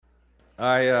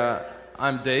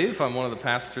I'm Dave. I'm one of the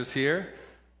pastors here.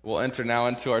 We'll enter now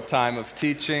into our time of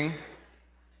teaching.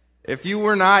 If you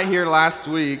were not here last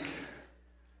week,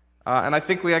 and I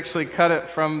think we actually cut it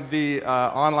from the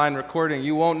online recording,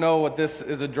 you won't know what this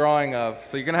is a drawing of.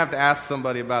 So you're going to have to ask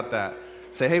somebody about that.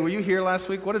 Say, hey, were you here last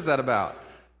week? What is that about?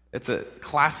 It's a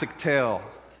classic tale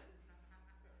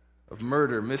of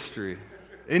murder, mystery,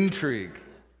 intrigue.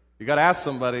 You got to ask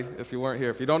somebody if you weren't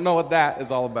here. If you don't know what that is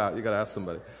all about, you got to ask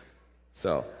somebody.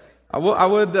 So, I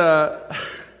would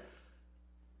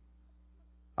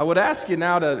ask you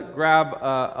now to grab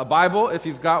a Bible if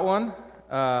you've got one.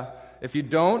 If you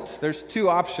don't, there's two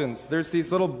options. There's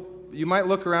these little, you might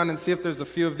look around and see if there's a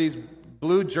few of these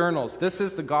blue journals. This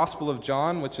is the Gospel of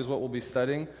John, which is what we'll be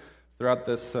studying throughout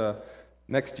this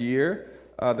next year,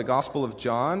 the Gospel of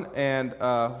John. And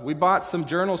we bought some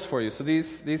journals for you. So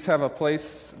these have a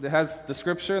place that has the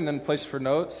scripture and then a place for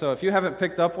notes. So if you haven't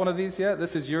picked up one of these yet,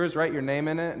 this is yours. Write your name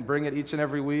in it and bring it each and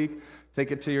every week.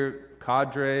 Take it to your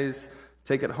cadres.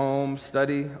 Take it home.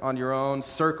 Study on your own.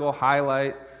 Circle,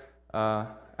 highlight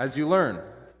as you learn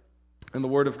in the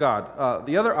Word of God.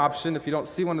 The other option, if you don't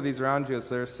see one of these around you, is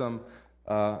there's some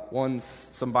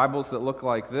Bibles that look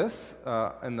like this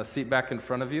in the seat back in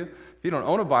front of you. If you don't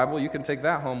own a Bible, you can take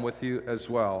that home with you as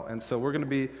well. And so we're going to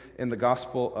be in the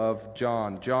Gospel of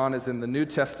John. John is in the New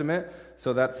Testament,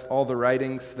 so that's all the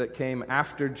writings that came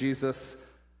after Jesus'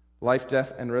 life,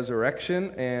 death, and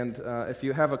resurrection. And if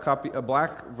you have a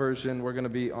black version, we're going to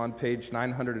be on page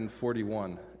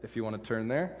 941, if you want to turn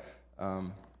there.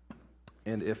 And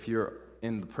if you're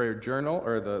in the prayer journal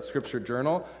or the scripture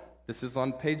journal, this is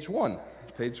on page 1,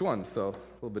 so a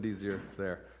little bit easier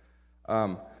there.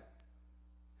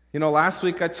 Last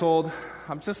week I told,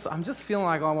 I'm just feeling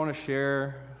like I want to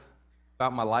share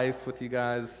about my life with you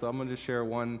guys, so I'm going to just share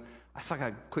one. It's like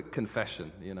a quick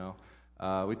confession,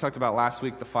 We talked about last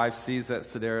week the 5 C's at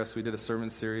Sedaris. We did a sermon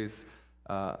series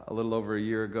a little over a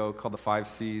year ago called the 5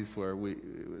 C's, where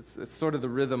it's sort of the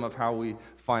rhythm of how we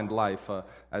find life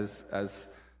as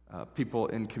people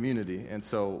in community. And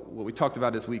so what we talked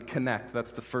about is we connect.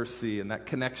 That's the first C, and that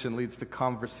connection leads to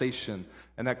conversation,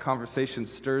 and that conversation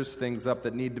stirs things up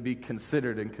that need to be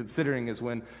considered, and considering is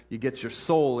when you get your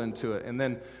soul into it. And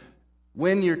then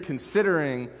when you're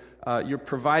considering, you're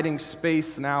providing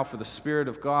space now for the Spirit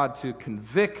of God to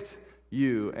convict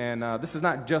you. And this is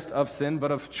not just of sin,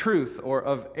 but of truth or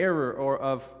of error or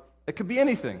of, it could be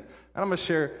anything. And I'm going to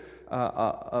share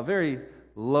a very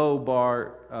low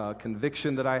bar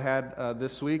conviction that I had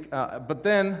this week. But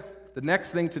then the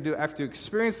next thing to do after you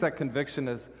experience that conviction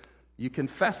is you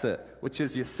confess it, which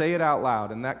is you say it out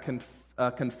loud. And that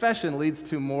confession leads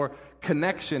to more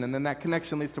connection, and then that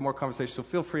connection leads to more conversation. So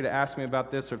feel free to ask me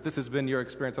about this, or if this has been your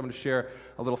experience, I'm going to share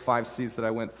a little 5 C's that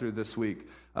I went through this week.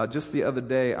 Just the other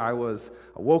day, I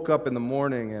woke up in the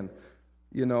morning, and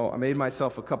I made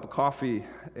myself a cup of coffee,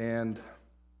 and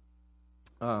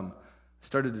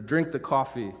started to drink the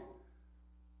coffee,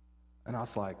 and I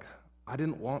was like, I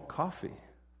didn't want coffee.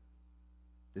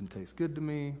 Didn't taste good to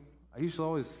me. I usually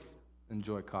always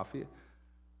enjoy coffee.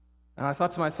 And I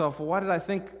thought to myself, well, why did I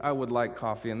think I would like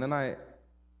coffee? And then I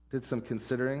did some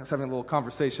considering. I was having a little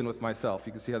conversation with myself.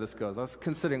 You can see how this goes. I was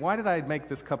considering, why did I make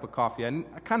this cup of coffee?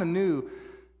 I kind of knew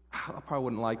I probably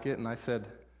wouldn't like it, and I said,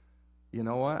 you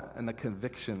know what? And the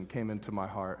conviction came into my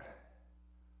heart.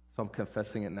 So I'm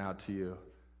confessing it now to you.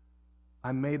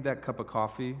 I made that cup of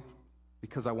coffee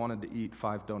because I wanted to eat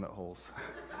 5 donut holes.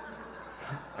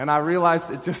 And I realized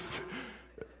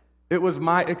it was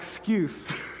my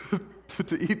excuse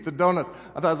to eat the donuts.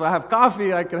 I thought, if I have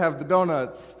coffee, I could have the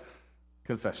donuts.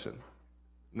 Confession.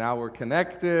 Now we're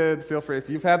connected. Feel free, if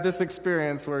you've had this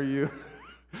experience where you've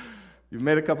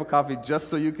made a cup of coffee just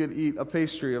so you could eat a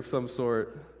pastry of some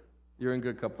sort, you're in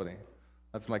good company.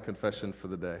 That's my confession for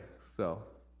the day. So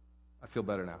I feel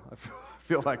better now. I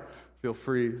feel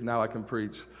free. Now I can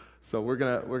preach. So we're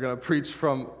gonna preach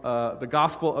from the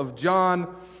Gospel of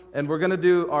John, and we're gonna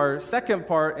do our second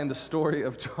part in the story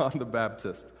of John the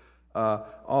Baptist.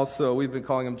 Also, we've been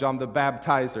calling him John the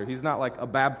Baptizer. He's not like a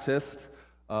Baptist,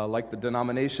 like the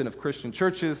denomination of Christian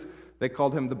churches. They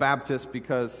called him the Baptist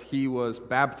because he was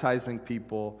baptizing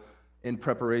people in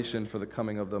preparation for the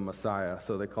coming of the Messiah.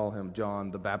 So they call him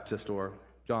John the Baptist or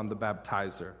John the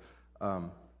Baptizer.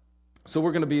 So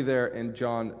we're going to be there in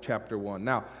John chapter 1.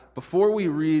 Now, before we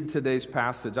read today's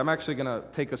passage, I'm actually going to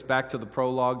take us back to the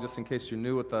prologue, just in case you're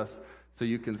new with us, so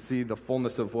you can see the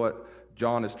fullness of what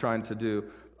John is trying to do.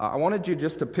 I wanted you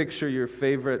just to picture your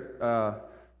favorite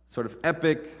sort of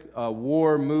epic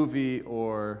war movie,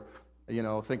 or,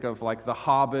 think of like The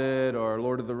Hobbit or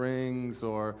Lord of the Rings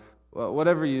or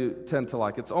whatever you tend to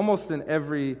like. It's almost in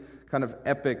every kind of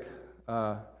epic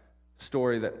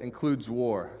story that includes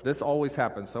war. This always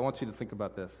happens, so I want you to think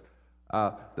about this.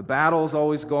 The battle's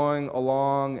always going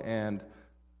along, and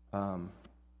the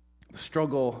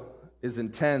struggle is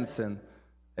intense,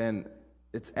 and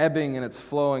it's ebbing and it's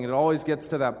flowing. It always gets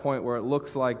to that point where it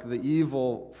looks like the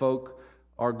evil folk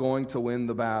are going to win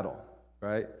the battle,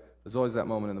 right? There's always that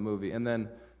moment in the movie. And then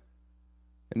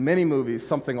in many movies,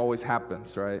 something always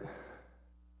happens, right?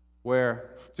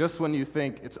 Where just when you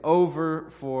think it's over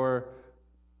for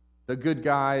the good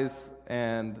guys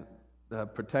and the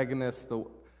protagonists,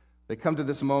 they come to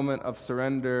this moment of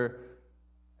surrender,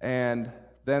 and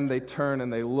then they turn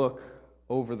and they look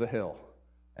over the hill.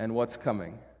 And what's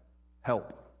coming?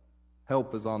 Help.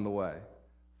 Help is on the way.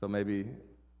 So maybe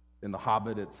in The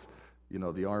Hobbit, it's,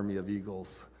 the army of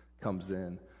eagles comes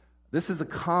in. This is a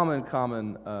common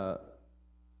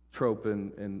trope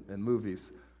in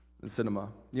movies, in cinema.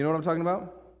 You know what I'm talking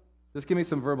about? Just give me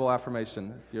some verbal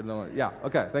affirmation if you don't. Yeah,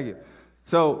 okay, thank you.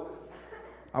 So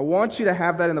I want you to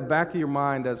have that in the back of your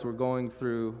mind as we're going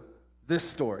through this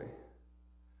story.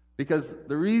 Because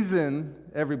the reason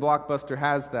every blockbuster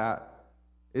has that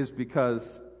is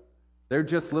because they're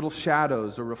just little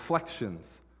shadows or reflections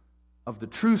of the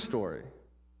true story.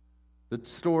 The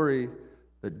story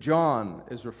that John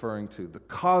is referring to, the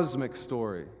cosmic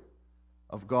story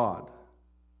of God.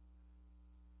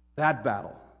 That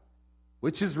battle,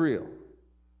 which is real,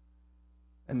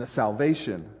 and the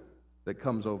salvation that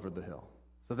comes over the hill.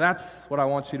 So that's what I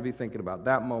want you to be thinking about,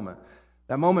 that moment.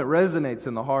 That moment resonates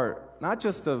in the heart, not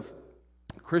just of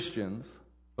Christians,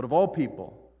 but of all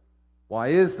people. Why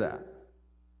is that?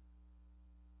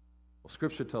 Well,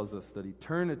 Scripture tells us that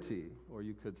eternity, or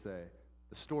you could say,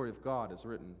 the story of God is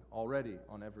written already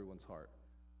on everyone's heart.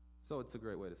 So it's a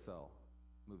great way to sell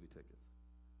movie tickets.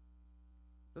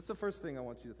 That's the first thing I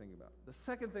want you to think about. The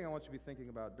second thing I want you to be thinking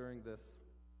about during this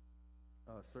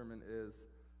sermon is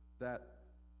that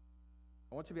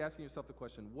I want you to be asking yourself the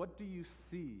question, what do you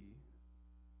see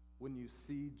when you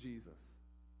see Jesus?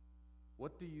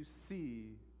 What do you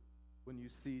see when you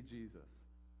see Jesus?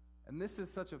 And this is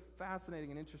such a fascinating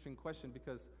and interesting question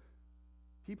because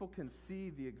people can see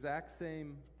the exact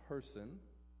same person.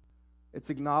 It's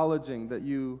acknowledging that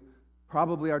you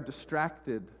probably are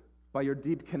distracted by your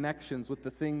deep connections with the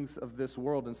things of this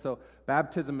world. And so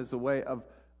baptism is a way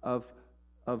of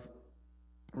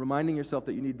reminding yourself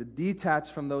that you need to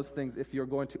detach from those things if you're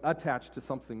going to attach to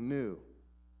something new.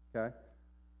 Okay?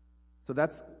 So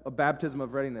that's a baptism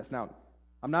of readiness. Now,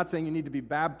 I'm not saying you need to be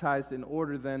baptized in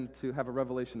order then to have a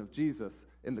revelation of Jesus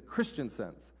in the Christian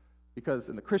sense. Because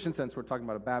in the Christian sense, we're talking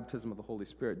about a baptism of the Holy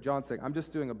Spirit. John's saying, I'm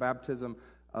just doing a baptism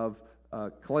of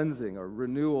cleansing or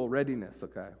renewal readiness,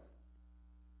 okay?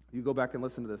 You go back and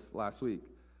listen to this last week.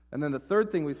 And then the third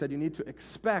thing we said, you need to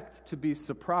expect to be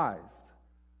surprised.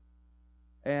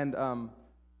 And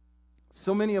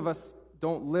so many of us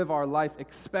don't live our life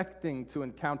expecting to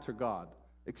encounter God,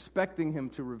 expecting Him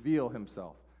to reveal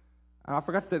Himself. And I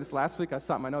forgot to say this last week. I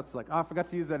saw it in my notes. I forgot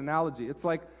to use that analogy. It's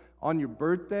like on your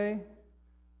birthday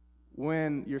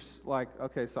when you're like,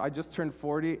 okay, so I just turned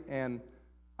 40, and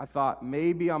I thought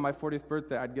maybe on my 40th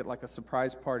birthday I'd get like a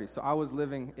surprise party. So I was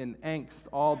living in angst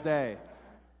all day.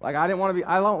 I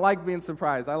don't like being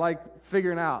surprised. I like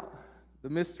figuring out the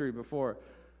mystery before.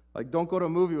 Don't go to a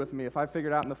movie with me. If I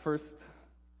figure it out in the first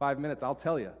 5 minutes, I'll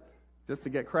tell you, just to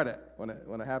get credit when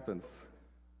it happens.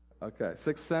 Okay,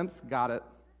 Sixth Sense, got it.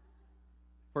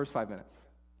 First 5 minutes.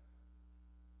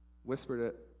 Whispered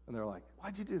it, and they're like,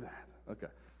 why'd you do that? Okay.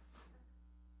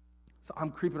 So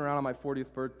I'm creeping around on my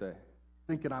 40th birthday,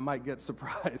 thinking I might get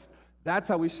surprised. That's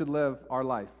how we should live our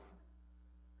life.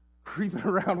 Creeping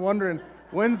around wondering,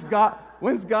 when's God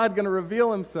going to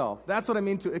reveal Himself? That's what I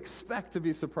mean to expect to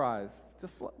be surprised.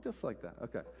 Just like that.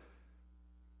 Okay.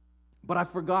 But I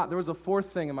forgot, there was a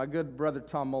fourth thing, and my good brother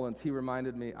Tom Mullins, he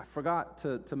reminded me, I forgot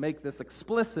to make this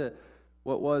explicit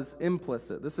what was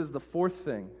implicit. This is the fourth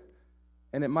thing,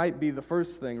 and it might be the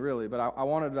first thing, really, but I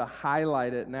wanted to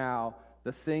highlight it now,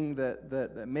 the thing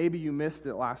that maybe you missed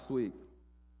it last week.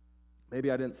 Maybe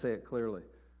I didn't say it clearly.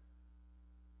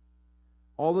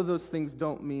 All of those things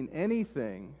don't mean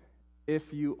anything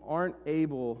if you aren't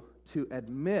able to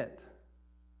admit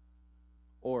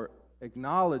or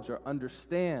acknowledge or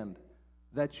understand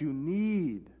that you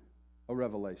need a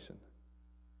revelation,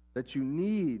 that you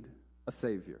need a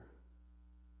Savior.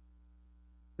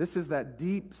 This is that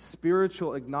deep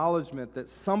spiritual acknowledgement that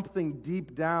something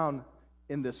deep down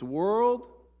in this world,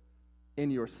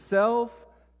 in yourself,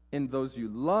 in those you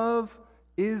love,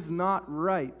 is not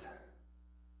right.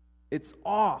 It's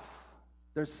off.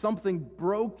 There's something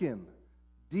broken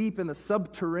deep in the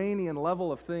subterranean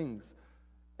level of things.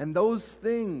 And those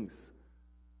things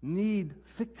need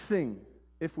fixing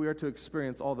if we are to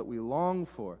experience all that we long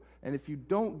for. And if you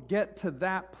don't get to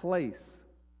that place,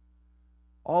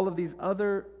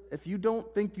 if you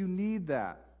don't think you need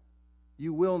that,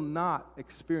 you will not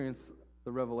experience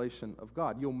the revelation of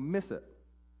God. You'll miss it.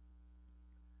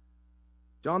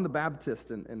 John the Baptist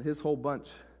and his whole bunch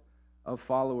of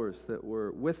followers that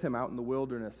were with him out in the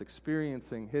wilderness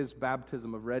experiencing his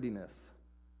baptism of readiness,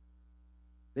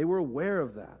 they were aware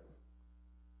of that.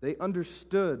 They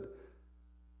understood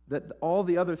that all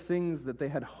the other things that they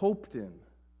had hoped in,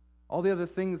 all the other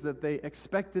things that they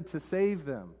expected to save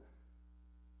them,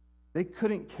 they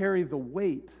couldn't carry the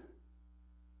weight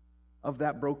of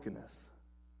that brokenness.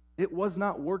 It was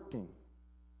not working.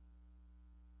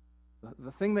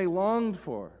 The thing they longed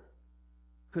for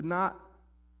could not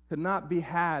be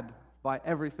had by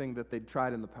everything that they'd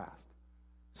tried in the past.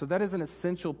 So that is an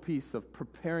essential piece of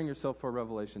preparing yourself for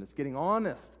revelation. It's getting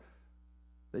honest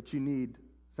that you need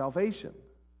salvation.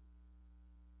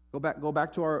 Go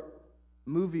back to our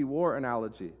movie war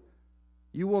analogy.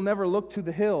 You will never look to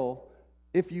the hill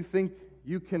if you think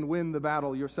you can win the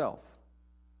battle yourself.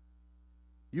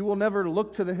 You will never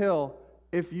look to the hill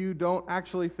if you don't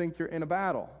actually think you're in a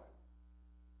battle.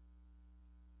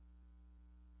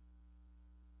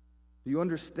 Do you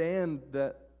understand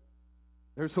that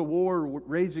there's a war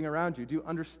raging around you? Do you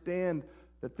understand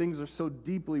that things are so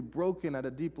deeply broken at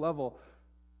a deep level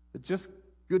that just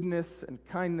goodness and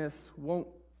kindness won't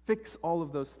fix all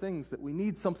of those things, that we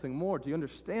need something more? Do you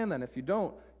understand that? And if you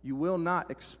don't, you will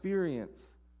not experience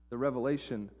the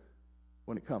revelation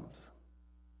when it comes.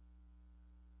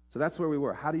 So that's where we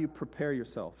were. How do you prepare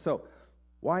yourself? So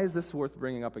why is this worth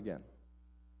bringing up again?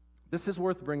 This is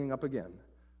worth bringing up again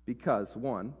because,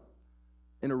 one,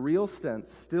 in a real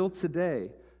sense, still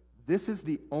today, this is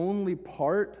the only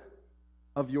part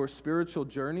of your spiritual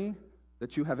journey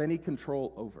that you have any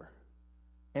control over.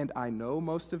 And I know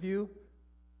most of you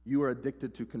are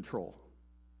addicted to control.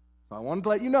 So I wanted to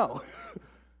let you know,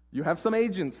 you have some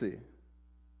agency.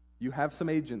 You have some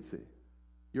agency.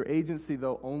 Your agency,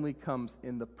 though, only comes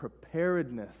in the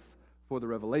preparedness for the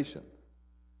revelation.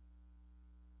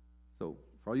 So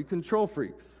for all you control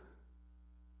freaks,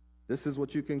 this is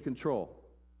what you can control.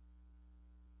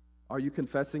 Are you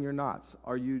confessing your knots?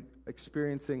 Are you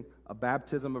experiencing a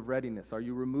baptism of readiness? Are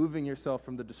you removing yourself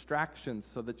from the distractions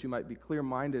so that you might be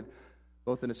clear-minded,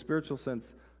 both in a spiritual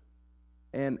sense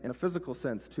and in a physical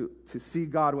sense, to see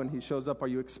God when He shows up? Are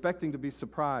you expecting to be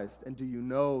surprised? And do you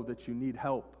know that you need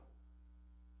help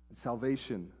and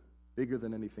salvation bigger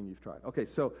than anything you've tried? Okay,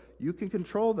 so you can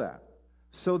control that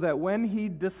so that when He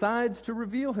decides to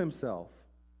reveal Himself,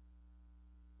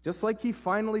 just like He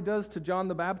finally does to John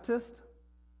the Baptist,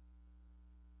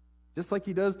 just like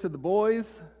He does to the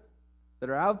boys that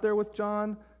are out there with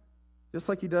John, just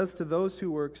like He does to those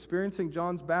who were experiencing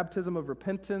John's baptism of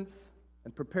repentance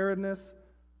and preparedness,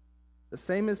 the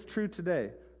same is true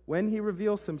today. When He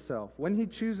reveals Himself, when He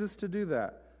chooses to do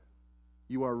that,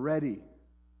 you are ready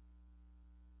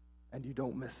and you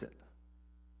don't miss it.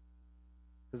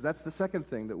 Because that's the second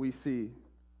thing that we see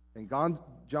in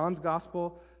John's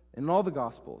gospel and in all the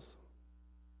gospels.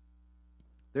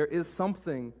 There is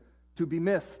something to be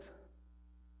missed.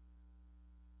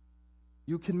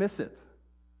 You can miss it.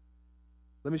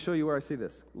 Let me show you where I see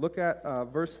this. Look at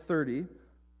verse 30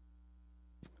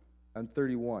 and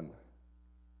 31.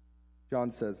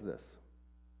 John says this,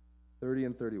 30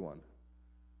 and 31.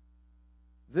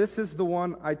 This is the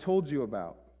one I told you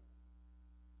about.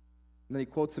 And then he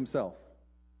quotes himself.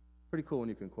 Pretty cool when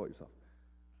you can quote yourself.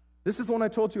 This is the one I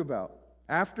told you about.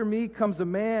 After me comes a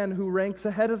man who ranks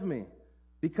ahead of me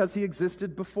because he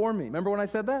existed before me. Remember when I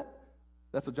said that?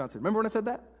 That's what John said. Remember when I said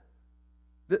that?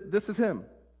 This is him.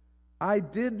 I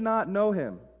did not know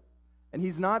him. And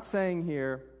he's not saying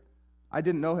here, I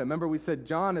didn't know him. Remember we said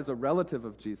John is a relative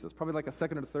of Jesus, probably like a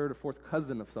second or third or fourth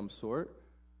cousin of some sort.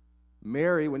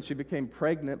 Mary, when she became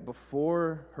pregnant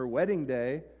before her wedding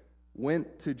day,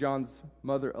 went to John's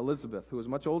mother Elizabeth, who was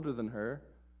much older than her,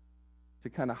 to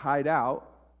kind of hide out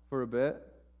for a bit,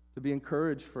 to be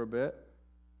encouraged for a bit,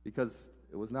 because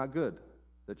it was not good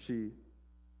that she,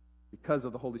 because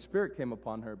of the Holy Spirit came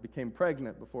upon her, became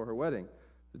pregnant before her wedding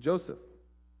to Joseph.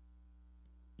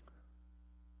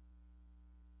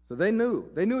 So they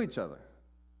knew each other.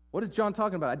 What is John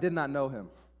talking about? I did not know him.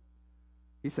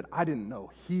 He said, I didn't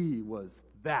know he was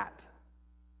that.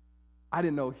 I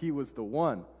didn't know he was the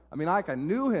one. I mean, I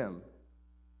knew him.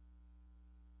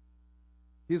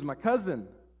 He was my cousin,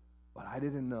 but I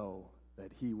didn't know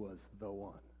that he was the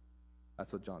one.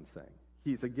 That's what John's saying.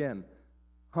 He's, again,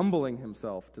 humbling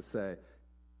himself to say,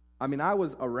 I mean, I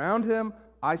was around him.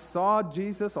 I saw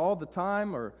Jesus all the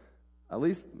time, or at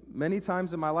least many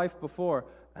times in my life before,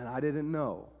 and I didn't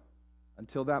know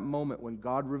until that moment when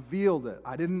God revealed it.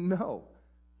 I didn't know.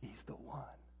 He's the one.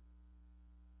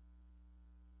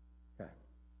 Okay.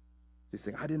 So he's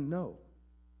saying, I didn't know.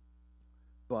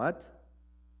 But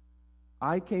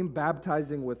I came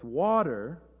baptizing with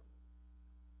water.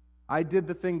 I did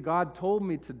the thing God told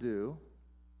me to do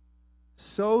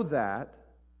so that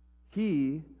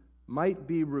he might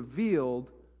be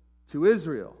revealed to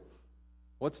Israel.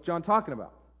 What's John talking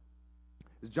about?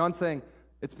 Is John saying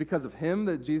it's because of him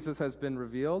that Jesus has been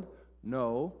revealed?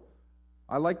 No.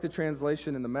 I like the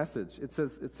translation in the Message. It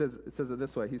says it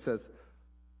this way. It says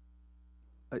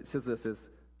this is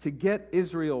to get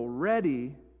Israel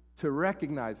ready to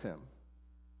recognize him.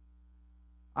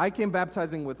 I came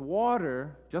baptizing with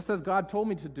water, just as God told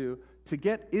me to do, to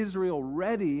get Israel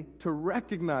ready to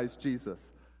recognize Jesus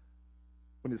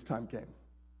when his time came.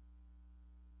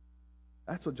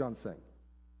 That's what John's saying.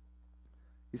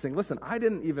 He's saying, listen, I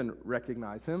didn't even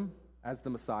recognize him as the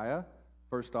Messiah,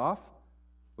 first off.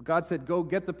 But God said, go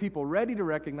get the people ready to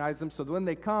recognize him so that when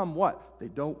they come, what? They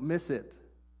don't miss it.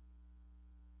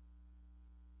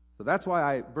 So that's why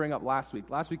I bring up last week.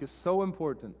 Last week is so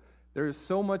important. There is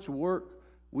so much work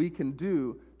we can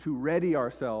do to ready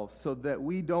ourselves so that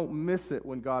we don't miss it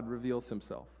when God reveals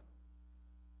himself.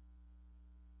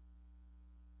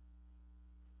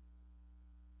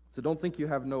 So don't think you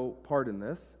have no part in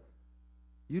this.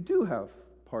 You do have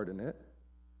part in it.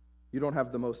 You don't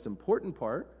have the most important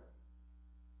part,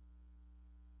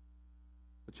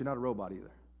 but you're not a robot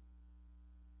either.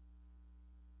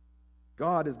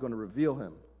 God is going to reveal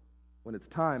him when it's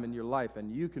time in your life,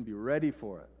 and you can be ready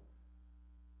for it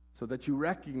so that you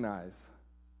recognize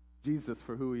Jesus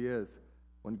for who he is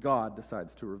when God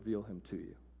decides to reveal him to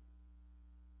you.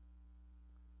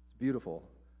 It's a beautiful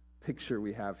picture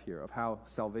we have here of how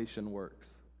salvation works.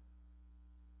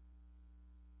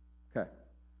 Okay,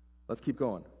 let's keep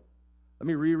going. Let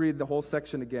me reread the whole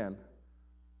section again,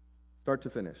 start to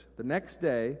finish. The next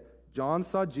day, John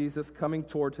saw Jesus coming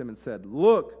toward him and said,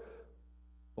 "Look,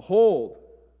 behold,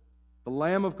 the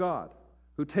Lamb of God,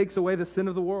 who takes away the sin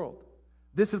of the world.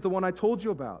 This is the one I told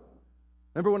you about.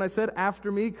 Remember when I said,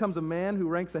 after me comes a man who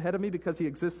ranks ahead of me because he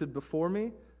existed before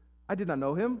me? I did not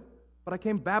know him, but I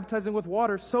came baptizing with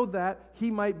water so that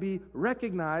he might be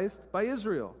recognized by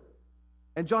Israel."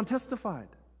 And John testified,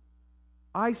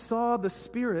 "I saw the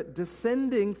Spirit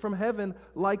descending from heaven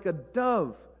like a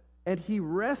dove, and he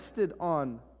rested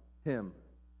on him."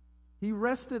 He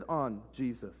rested on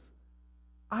Jesus.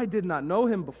 "I did not know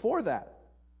him before that,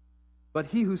 but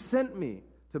he who sent me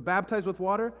to baptize with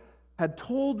water had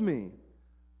told me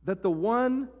that the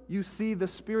one you see the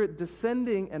Spirit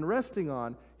descending and resting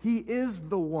on, he is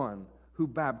the one who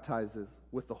baptizes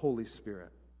with the Holy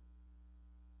Spirit.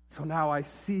 So now I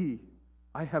see,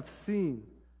 I have seen,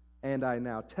 and I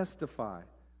now testify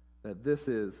that this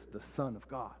is the Son of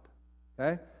God."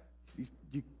 Okay?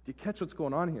 You catch what's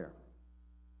going on here.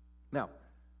 Now,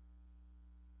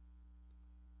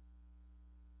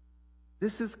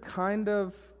 this is kind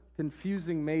of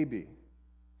confusing maybe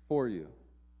for you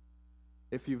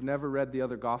if you've never read the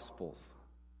other Gospels.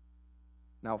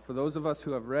 Now, for those of us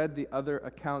who have read the other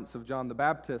accounts of John the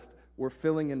Baptist, we're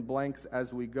filling in blanks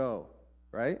as we go,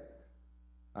 right?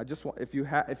 I just want,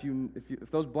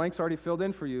 if those blanks are already filled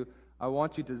in for you, I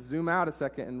want you to zoom out a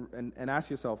second and ask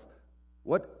yourself,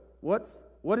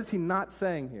 what is he not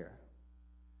saying here?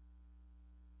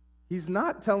 He's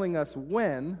not telling us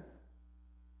when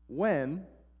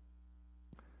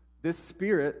this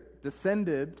Spirit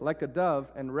descended like a dove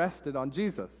and rested on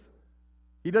Jesus.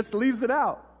 He just leaves it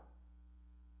out.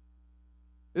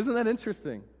 Isn't that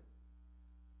interesting?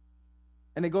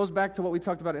 And it goes back to what we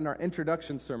talked about in our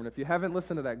introduction sermon. If you haven't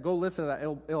listened to that, go listen to that.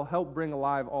 It'll help bring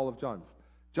alive all of John.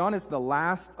 John is the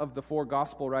last of the four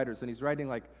gospel writers, and he's writing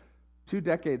like 2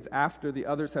 decades after the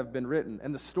others have been written.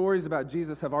 And the stories about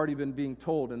Jesus have already been being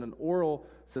told in an oral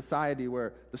society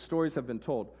where the stories have been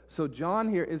told. So John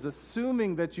here is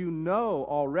assuming that you know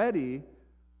already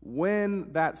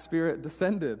when that Spirit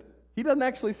descended. He doesn't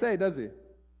actually say, does he?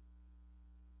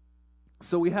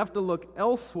 So we have to look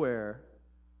elsewhere.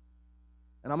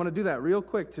 And I'm going to do that real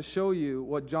quick to show you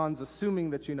what John's assuming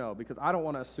that you know, because I don't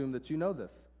want to assume that you know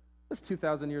this. It's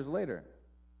 2,000 years later.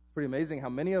 It's pretty amazing how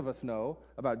many of us know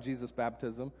about Jesus'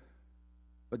 baptism.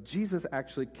 But Jesus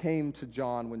actually came to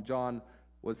John when John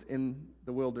was in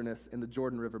the wilderness, in the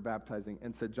Jordan River baptizing,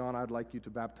 and said, "John, I'd like you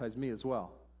to baptize me as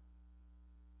well."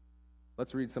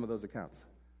 Let's read some of those accounts.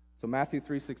 So Matthew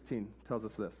 3:16 tells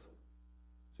us this.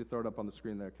 Should throw it up on the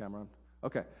screen there, Cameron.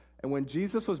 Okay. "And when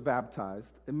Jesus was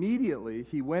baptized, immediately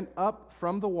he went up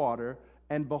from the water,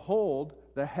 and behold,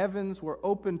 the heavens were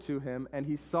opened to him, and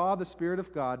he saw the Spirit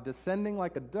of God descending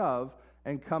like a dove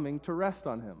and coming to rest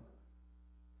on him.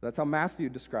 That's how Matthew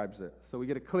describes it. So we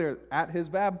get it clear. At his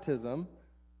baptism,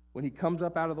 when he comes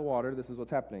up out of the water, this is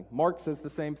what's happening. Mark says the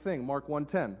same thing. Mark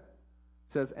 1:10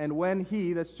 says, "And when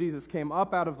he," that's Jesus, "came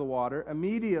up out of the water,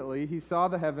 immediately he saw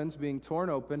the heavens being torn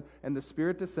open and the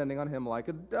Spirit descending on him like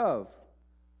a dove."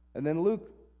 And then Luke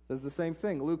says the same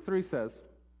thing. Luke 3 says,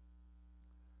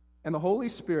 "And the Holy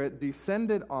Spirit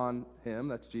descended on him,"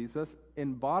 that's Jesus,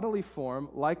 "in bodily form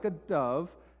like a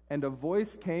dove, and a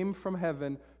voice came from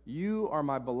heaven, 'You are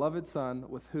my beloved Son,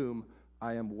 with whom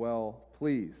I am well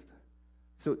pleased.'"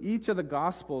 So each of the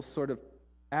Gospels sort of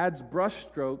adds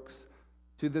brushstrokes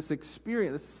to this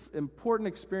experience, this important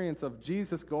experience of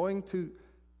Jesus going to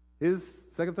his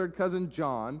second, third cousin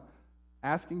John,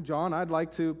 asking John, "I'd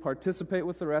like to participate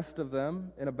with the rest of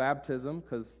them in a baptism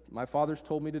because my father's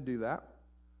told me to do that."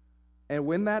 And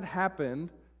when that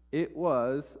happened, it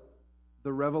was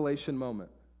the revelation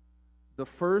moment. The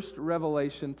first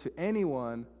revelation to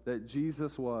anyone that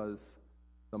Jesus was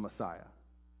the Messiah,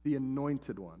 the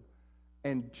anointed one.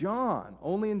 And John,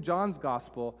 only in John's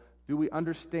gospel do we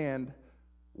understand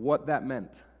what that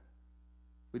meant.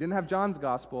 We didn't have John's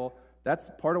gospel. That's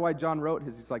part of why John wrote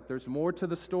his. He's like, there's more to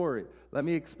the story. Let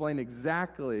me explain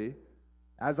exactly,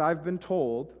 as I've been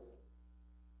told,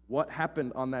 what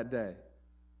happened on that day.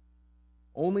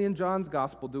 Only in John's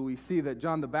gospel do we see that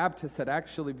John the Baptist had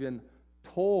actually been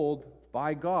told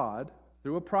by God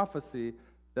through a prophecy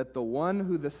that the one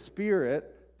who the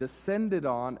Spirit descended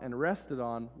on and rested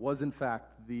on was in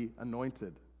fact the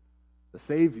anointed, the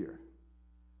Savior.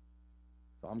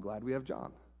 So I'm glad we have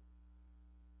John.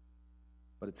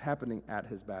 But it's happening at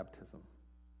his baptism.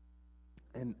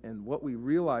 And what we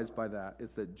realize by that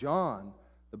is that John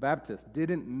the Baptist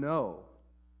didn't know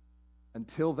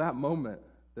until that moment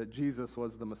that Jesus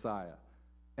was the Messiah.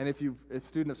 And if you're a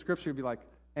student of Scripture, you'd be like,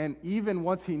 and even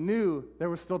once he knew, there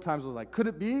were still times where it was like, could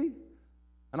it be?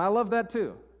 And I love that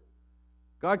too.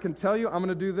 God can tell you, I'm going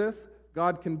to do this.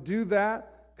 God can do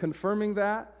that, confirming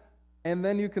that, and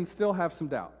then you can still have some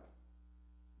doubt.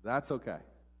 That's okay.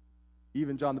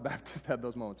 Even John the Baptist had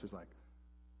those moments. He's like,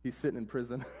 he's sitting in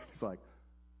prison. He's like,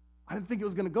 I didn't think it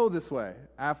was going to go this way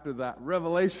after that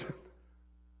revelation.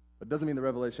 But it doesn't mean the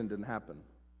revelation didn't happen.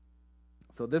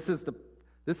 So this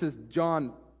is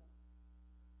John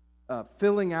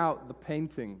filling out the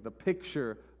painting, the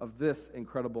picture of this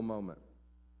incredible moment.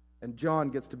 And John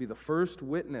gets to be the first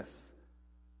witness,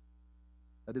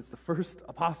 that is the first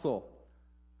apostle,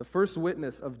 the first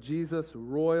witness of Jesus'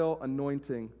 royal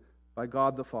anointing by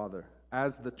God the Father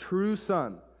as the true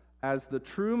Son, as the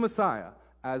true Messiah,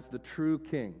 as the true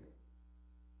King.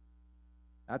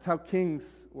 That's how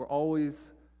kings were always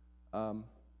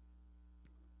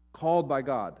called by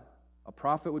God. A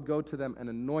prophet would go to them and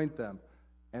anoint them,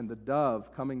 and the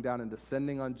dove coming down and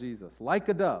descending on Jesus, like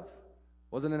a dove.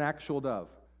 It wasn't an actual dove,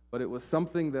 but it was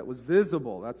something that was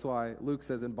visible. That's why Luke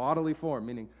says in bodily form,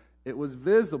 meaning it was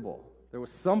visible. There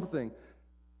was something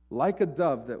like a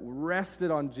dove that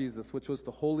rested on Jesus, which was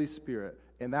the Holy Spirit,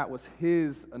 and that was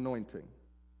his anointing.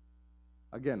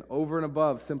 Again, over and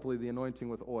above simply the anointing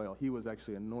with oil, he was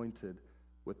actually anointed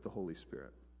with the Holy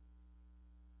Spirit.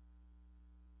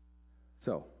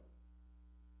 So,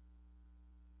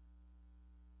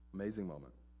 amazing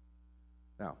moment.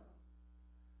 Now,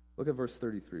 look at verse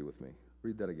 33 with me.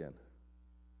 Read that again.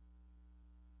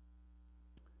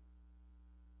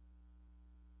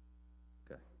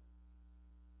 Okay.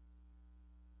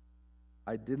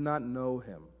 I did not know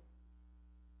him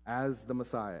as the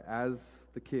Messiah, as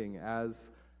the King, as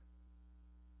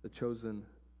the chosen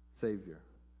Savior.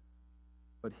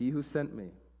 But he who sent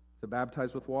me to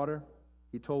baptize with water,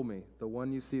 he told me, the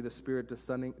one you see the Spirit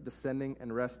descending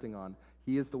and resting on,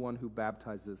 he is the one who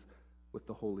baptizes with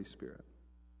the Holy Spirit.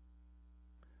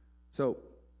 So,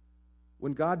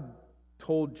 when God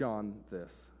told John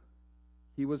this,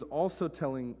 he was also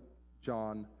telling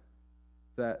John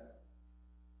that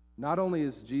not only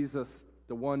is Jesus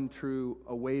the one true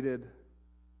awaited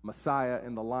Messiah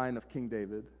in the line of King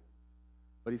David,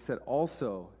 but he said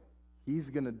also he's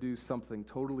going to do something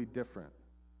totally different.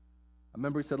 I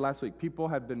remember he said last week, people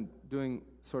had been doing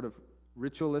sort of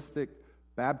ritualistic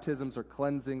baptisms or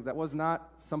cleansings. That was not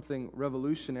something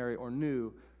revolutionary or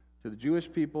new to the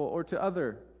Jewish people or to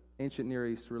other ancient Near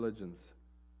East religions,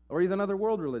 or even other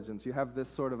world religions. You have this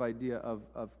sort of idea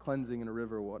of cleansing in a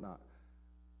river or whatnot.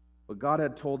 But God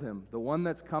had told him, the one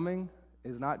that's coming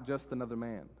is not just another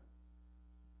man.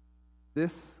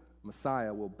 This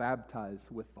Messiah will baptize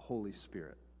with the Holy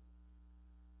Spirit.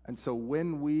 And so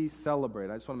when we celebrate,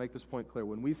 I just want to make this point clear,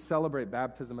 when we celebrate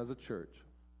baptism as a church,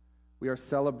 we are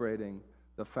celebrating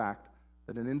the fact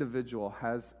that an individual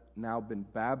has now been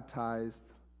baptized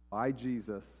by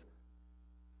Jesus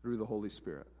through the Holy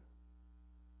Spirit.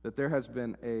 That there has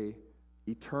been a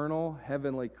eternal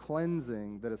heavenly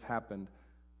cleansing that has happened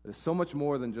that is so much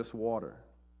more than just water.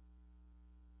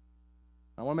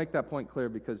 I want to make that point clear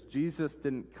because Jesus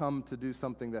didn't come to do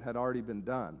something that had already been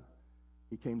done.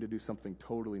 He came to do something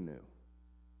totally new.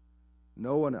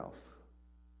 No one else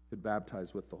could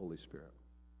baptize with the Holy Spirit.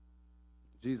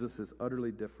 Jesus is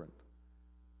utterly different,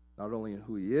 not only in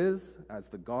who he is as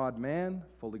the God-man,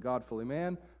 fully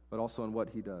man, but also in what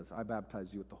he does. I baptize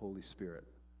you with the Holy Spirit,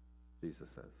 Jesus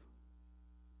says.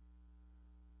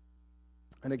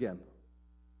 And again,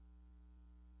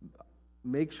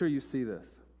 make sure you see this.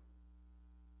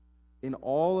 In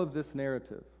all of this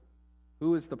narrative,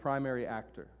 who is the primary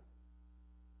actor?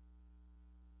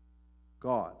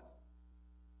 God.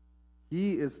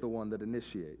 He is the one that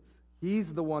initiates.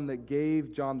 He's the one that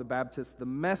gave John the Baptist the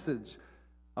message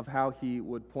of how he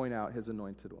would point out his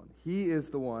anointed one. He is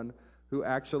the one who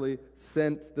actually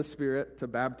sent the Spirit to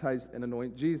baptize and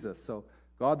anoint Jesus. So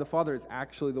God the Father is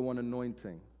actually the one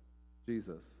anointing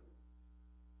Jesus.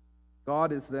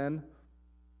 God is then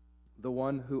the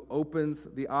one who opens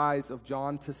the eyes of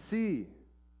John to see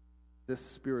this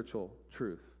spiritual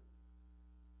truth.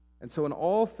 And so in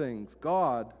all things,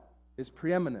 God is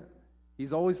preeminent.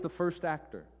 He's always the first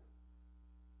actor.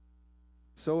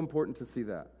 So important to see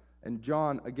that. And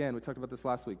John, again, we talked about this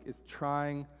last week, is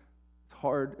trying as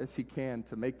hard as he can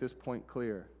to make this point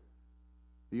clear.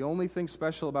 The only thing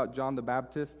special about John the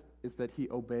Baptist is that he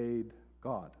obeyed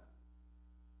God.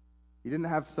 He didn't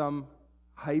have some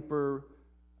hyper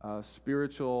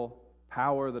spiritual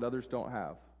power that others don't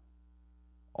have.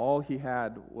 All he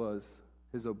had was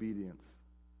his obedience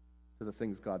to the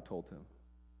things God told him.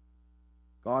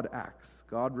 God acts,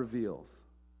 God reveals,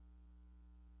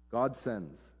 God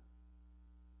sends,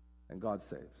 and God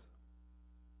saves.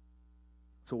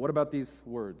 So what about these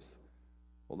words?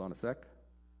 Hold on a sec.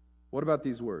 What about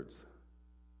these words?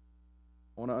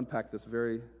 I want to unpack this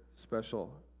very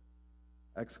special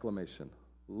exclamation.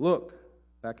 Look,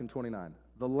 back in 29,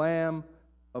 the Lamb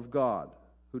of God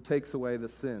who takes away the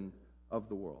sin of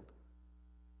the world.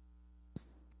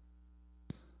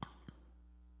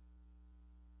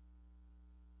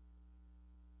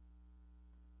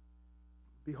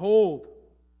 Behold,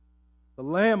 the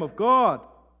Lamb of God.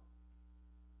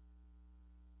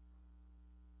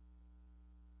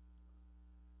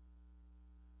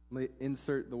 Let me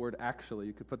insert the word actually.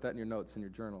 You could put that in your notes in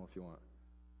your journal if you want.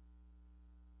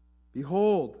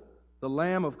 Behold, the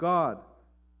Lamb of God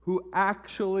who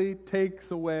actually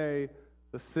takes away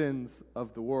the sins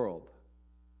of the world.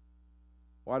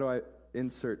 Why do I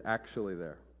insert actually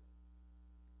there?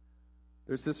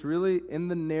 There's this really, in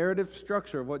the narrative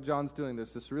structure of what John's doing,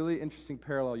 there's this really interesting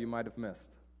parallel you might have missed.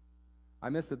 I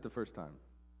missed it the first time.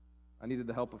 I needed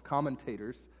the help of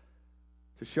commentators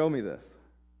to show me this.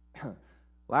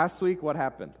 Last week, what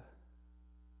happened?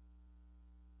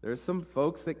 There's some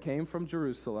folks that came from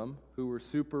Jerusalem who were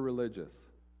super religious.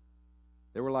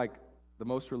 They were like the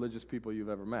most religious people you've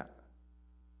ever met.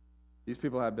 These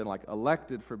people had been like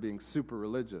elected for being super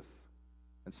religious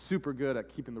and super good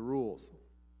at keeping the rules.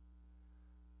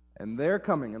 And they're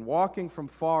coming and walking from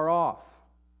far off.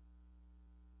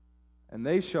 And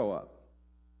they show up.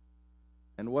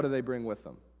 And what do they bring with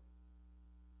them?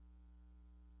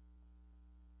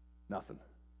 Nothing.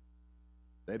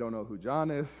 They don't know who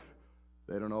John is.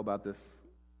 They don't know about this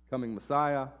coming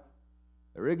Messiah.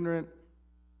 They're ignorant,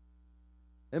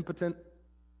 impotent.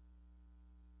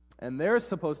 And they're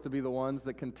supposed to be the ones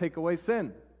that can take away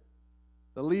sin.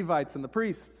 The Levites and the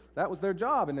priests. That was their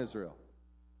job in Israel.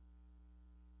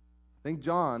 I think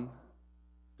John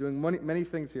is doing many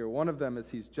things here. One of them is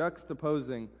he's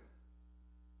juxtaposing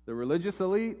the religious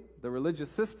elite, the religious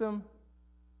system,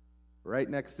 right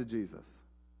next to Jesus.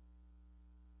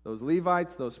 Those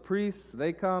Levites, those priests,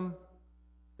 they come,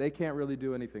 they can't really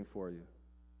do anything for you.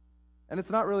 And it's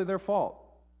not really their fault.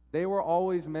 They were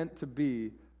always meant to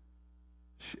be,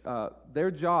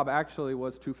 their job actually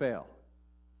was to fail.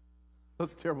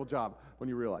 That's a terrible job when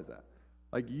you realize that.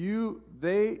 Like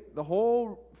the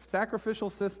whole sacrificial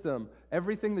system,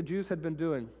 everything the Jews had been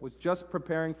doing was just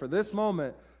preparing for this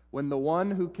moment when the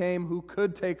one who came who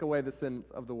could take away the sins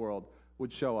of the world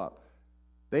would show up.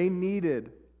 They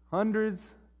needed hundreds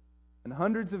and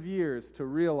hundreds of years to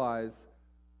realize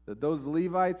that those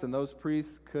Levites and those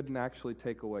priests couldn't actually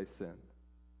take away sin.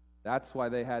 That's why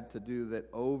they had to do that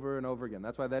over and over again.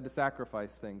 That's why they had to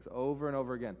sacrifice things over and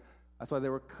over again. That's why they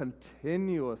were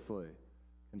continuously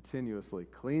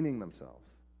cleaning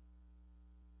themselves.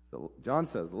 So John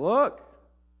says, look,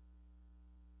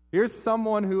 Here's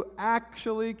someone who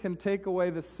actually can take away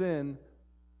the sin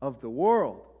of the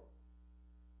world.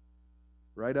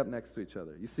 Right up next to each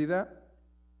other. You see that?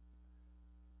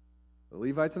 The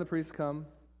Levites and the priests come.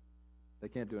 They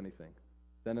can't do anything.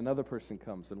 Then another person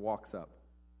comes and walks up.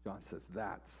 John says,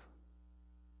 that's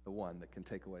the one that can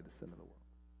take away the sin of the world.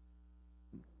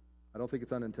 I don't think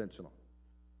it's unintentional.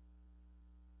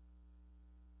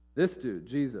 This dude,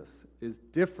 Jesus, is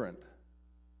different.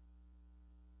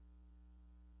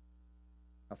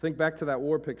 Now think back to that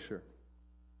war picture.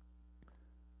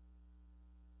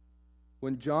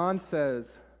 When John says,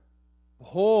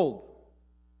 behold,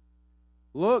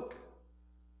 look,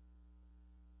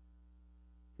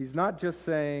 he's not just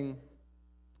saying,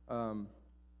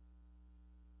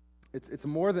 it's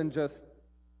more than just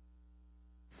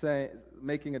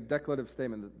making a declarative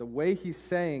statement. The way he's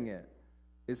saying it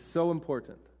is so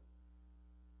important.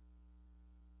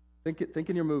 Think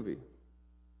in your movie.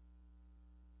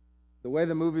 The way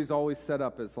the movie's always set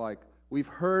up is like, we've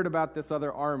heard about this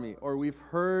other army, or we've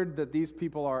heard that these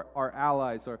people are our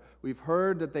allies, or we've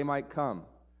heard that they might come.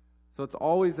 So it's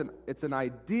always it's an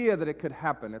idea that it could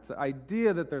happen. It's an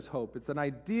idea that there's hope. It's an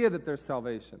idea that there's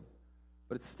salvation.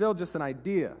 But it's still just an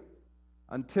idea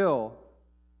until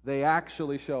they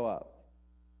actually show up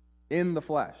in the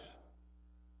flesh.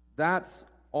 That's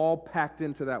all packed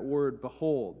into that word,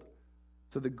 behold.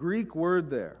 So the Greek word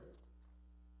there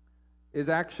is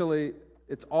actually,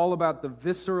 it's all about the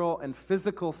visceral and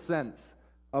physical sense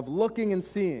of looking and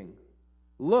seeing.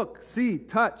 Look, see,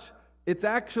 touch. It's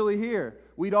actually here.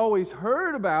 We'd always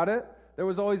heard about it. There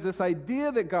was always this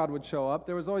idea that God would show up.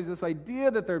 There was always this idea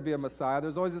that there'd be a Messiah. There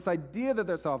was always this idea that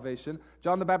there's salvation.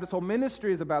 John the Baptist's whole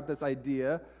ministry is about this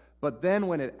idea. But then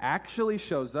when it actually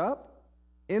shows up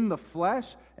in the flesh,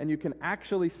 and you can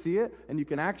actually see it, and you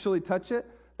can actually touch it,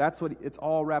 that's what it's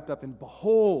all wrapped up in.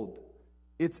 Behold,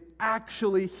 it's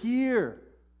actually here.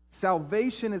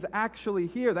 Salvation is actually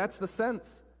here. That's the sense.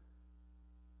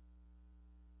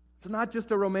 It's not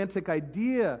just a romantic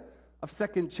idea of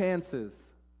second chances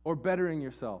or bettering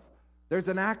yourself. There's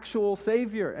an actual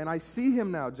Savior, and I see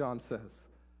him now, John says.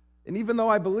 And even though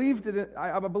I believed it,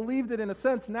 I believed it in a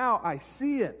sense, now I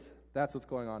see it. That's what's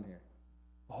going on here.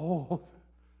 Behold,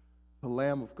 the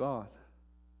Lamb of God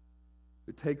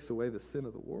who takes away the sin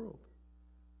of the world.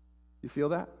 You feel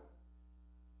that?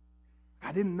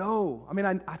 I didn't know. I mean,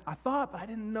 I thought, but I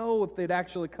didn't know if they'd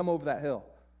actually come over that hill.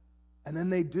 And then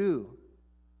they do.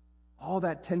 All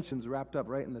that tension's wrapped up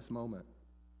right in this moment.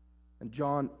 And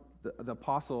John, the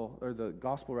apostle, or the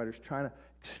gospel writer, is trying to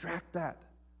extract that.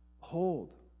 Behold.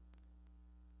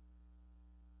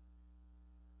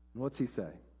 And what's he say?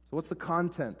 So what's the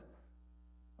content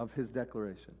of his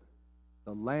declaration?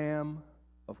 The Lamb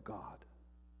of God.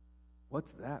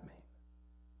 What's that mean?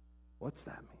 What's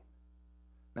that mean?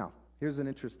 Now, here's an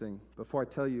interesting, before I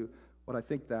tell you what I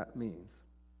think that means,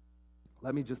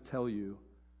 let me just tell you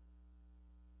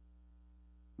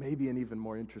maybe an even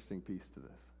more interesting piece to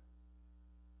this.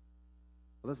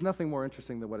 Well, there's nothing more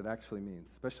interesting than what it actually means,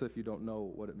 especially if you don't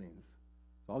know what it means.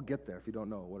 So I'll get there if you don't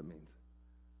know what it means.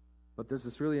 But there's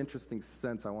this really interesting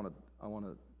sense I want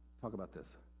to talk about this.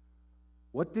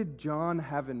 What did John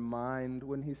have in mind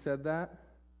when he said that?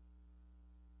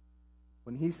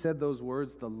 When he said those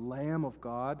words, the Lamb of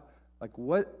God, like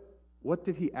what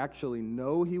did he actually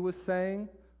know he was saying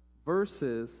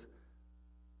versus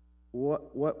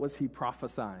what was he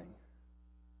prophesying?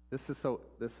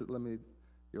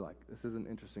 You're like, this isn't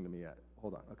interesting to me yet.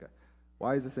 Hold on, okay.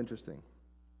 Why is this interesting?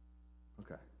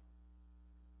 Okay.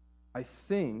 I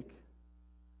think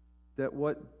that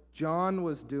what John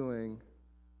was doing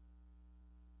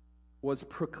was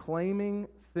proclaiming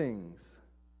things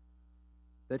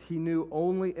that he knew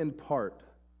only in part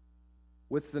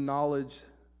with the knowledge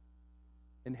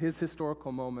in his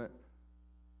historical moment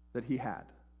that he had.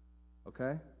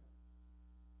 Okay?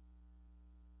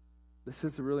 This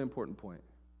is a really important point.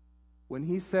 When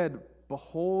he said,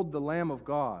 behold the Lamb of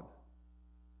God,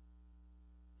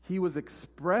 he was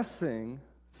expressing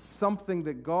something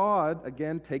that God,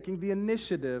 again, taking the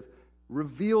initiative,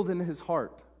 revealed in his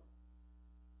heart.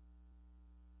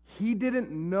 He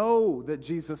didn't know that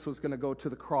Jesus was going to go to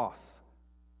the cross.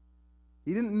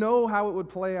 He didn't know how it would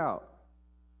play out.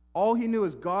 All he knew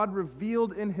is God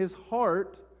revealed in his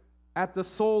heart, at the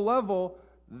soul level,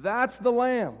 that's the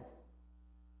Lamb.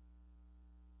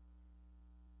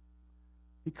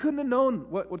 He couldn't have known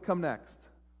what would come next.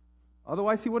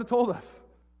 Otherwise, he would have told us.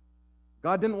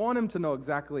 God didn't want him to know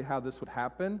exactly how this would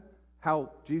happen,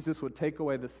 how Jesus would take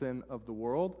away the sin of the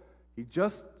world. He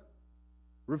just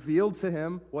revealed to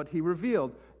him what he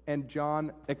revealed, and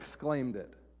John exclaimed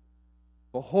it.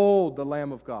 Behold the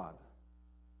Lamb of God.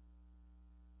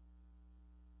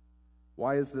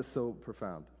 Why is this so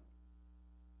profound?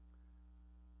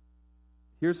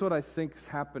 Here's what I think is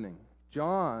happening.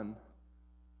 John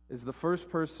is the first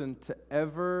person to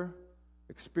ever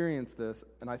experience this,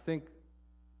 and I think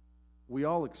we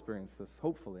all experience this,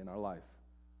 hopefully, in our life.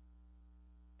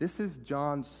 This is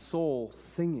John's soul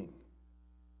singing.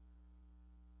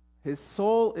 His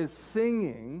soul is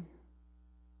singing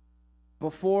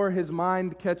before his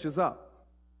mind catches up.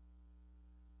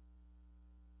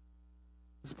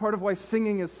 This is part of why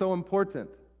singing is so important.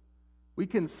 We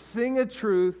can sing a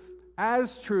truth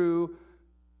as true,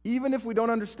 even if we don't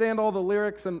understand all the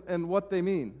lyrics and what they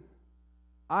mean.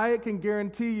 I can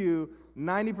guarantee you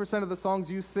 90% of the songs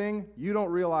you sing, you don't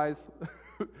realize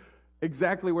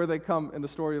exactly where they come in the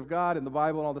story of God, in the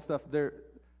Bible, and all this stuff.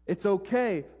 It's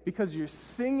okay because you're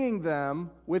singing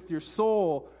them with your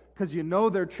soul because you know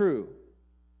they're true.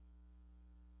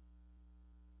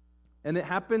 And it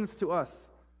happens to us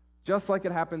just like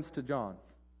it happens to John.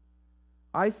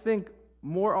 I think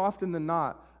more often than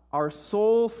not, our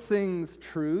soul sings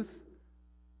truth,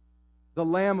 the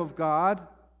Lamb of God,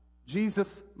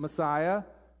 Jesus Messiah,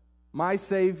 my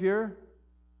Savior.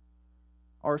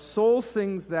 Our soul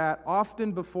sings that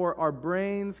often before our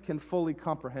brains can fully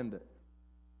comprehend it.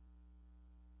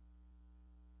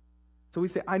 So we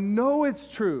say, I know it's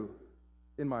true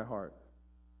in my heart.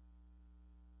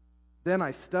 Then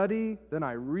I study, then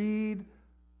I read,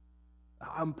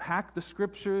 I unpack the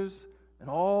scriptures and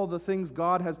all the things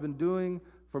God has been doing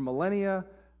for millennia,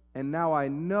 and now I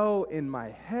know in my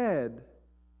head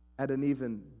at an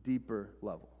even deeper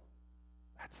level.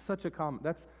 That's such a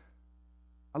common,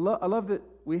 I love that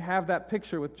we have that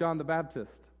picture with John the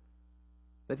Baptist,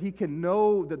 that he can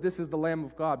know that this is the Lamb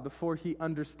of God before he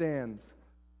understands.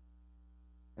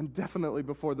 And definitely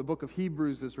before the book of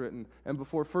Hebrews is written, and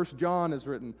before 1 John is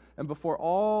written, and before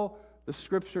all the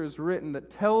scripture is written that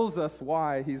tells us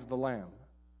why he's the Lamb.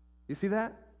 You see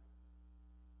that?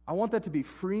 I want that to be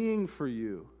freeing for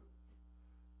you.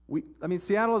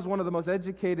 Seattle is one of the most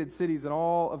educated cities in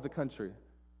all of the country,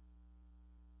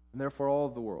 and therefore all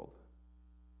of the world.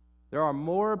 There are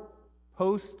more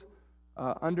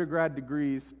post-undergrad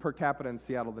degrees per capita in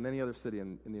Seattle than any other city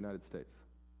in the United States.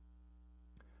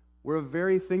 We're a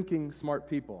very thinking, smart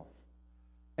people.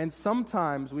 And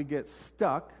sometimes we get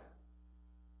stuck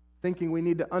thinking we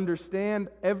need to understand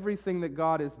everything that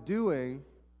God is doing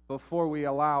before we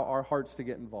allow our hearts to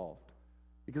get involved.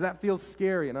 Because that feels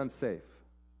scary and unsafe.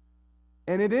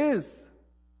 And it is.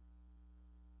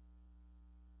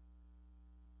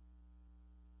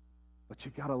 But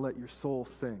you got to let your soul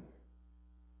sing.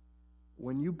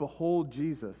 When you behold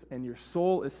Jesus and your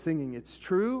soul is singing, it's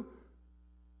true,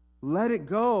 let it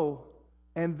go,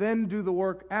 and then do the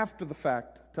work after the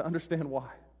fact to understand why.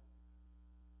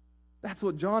 That's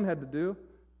what John had to do,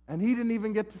 and he didn't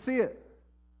even get to see it.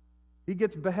 He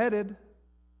gets beheaded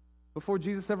before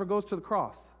Jesus ever goes to the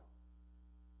cross.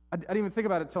 I didn't even think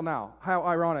about it till now, how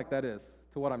ironic that is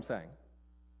to what I'm saying.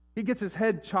 He gets his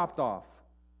head chopped off.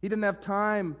 He didn't have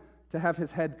time to have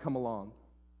his head come along.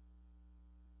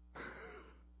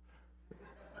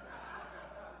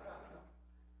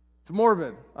 It's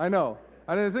morbid, I know.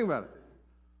 I didn't think about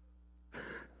it.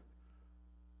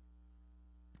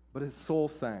 But his soul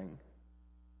sang,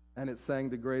 and it sang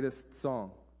the greatest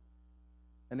song,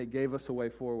 and it gave us a way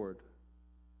forward.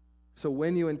 So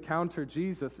when you encounter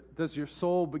Jesus, does your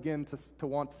soul begin to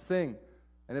want to sing?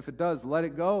 And if it does, let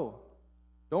it go.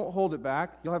 Don't hold it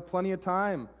back. You'll have plenty of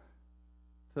time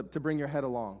to bring your head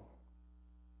along.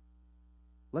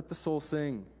 Let the soul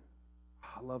sing.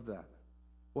 I love that.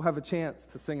 We'll have a chance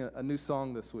to sing a new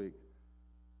song this week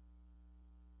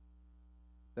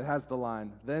that has the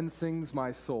line, "Then sings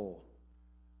my soul."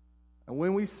 And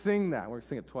when we sing that, we're going to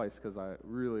sing it twice because I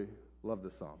really love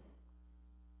this song.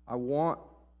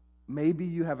 Maybe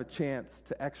you have a chance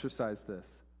to exercise this,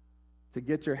 to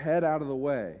get your head out of the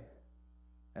way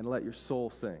and let your soul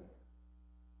sing.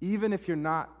 Even if you're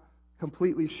not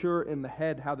completely sure in the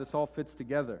head how this all fits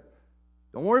together,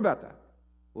 don't worry about that.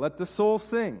 Let the soul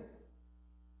sing.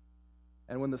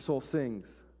 And when the soul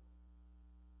sings,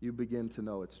 you begin to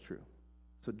know it's true.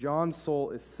 So John's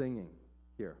soul is singing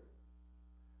here.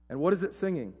 And what is it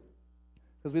singing?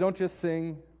 Because we don't just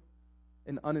sing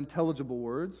in unintelligible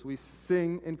words. We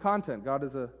sing in content. God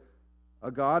is a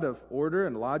God of order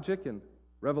and logic and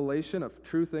revelation of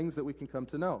true things that we can come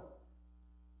to know.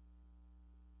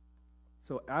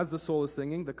 So as the soul is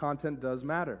singing, the content does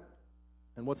matter.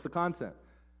 And what's the content?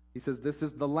 He says, this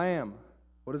is the Lamb.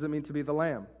 What does it mean to be the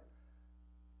Lamb?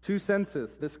 Two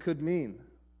senses this could mean.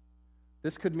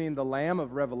 This could mean the Lamb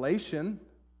of Revelation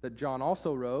that John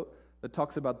also wrote that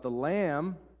talks about the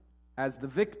Lamb as the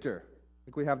victor.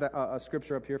 think we have that a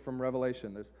scripture up here from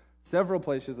Revelation. There's several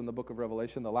places in the book of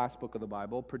Revelation, the last book of the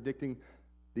Bible, predicting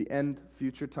the end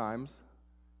future times.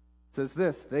 It says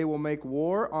this: they will make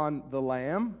war on the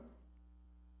Lamb,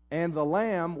 and the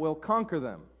Lamb will conquer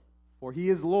them. For he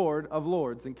is Lord of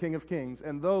lords and King of kings,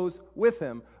 and those with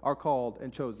him are called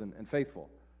and chosen and faithful.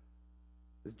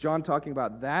 Is John talking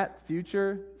about that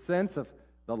future sense of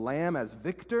the Lamb as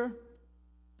victor?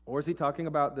 Or is he talking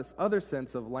about this other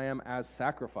sense of Lamb as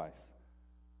sacrifice?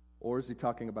 Or is he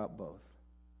talking about both?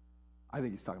 I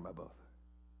think he's talking about both.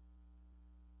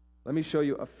 Let me show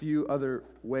you a few other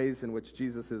ways in which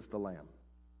Jesus is the Lamb.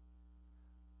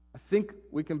 I think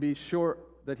we can be sure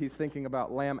that he's thinking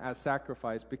about Lamb as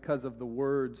sacrifice because of the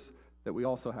words that we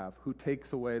also have, who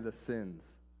takes away the sins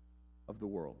of the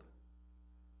world.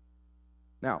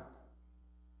 Now,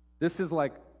 this is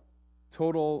like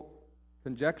total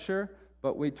conjecture,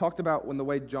 but we talked about when the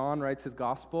way John writes his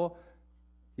gospel,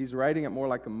 he's writing it more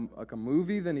like a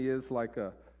movie than he is like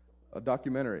a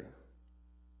documentary.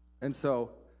 And so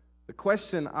the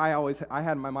question I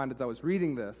had in my mind as I was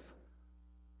reading this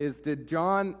is,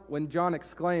 when John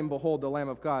exclaimed, "Behold the Lamb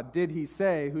of God," did he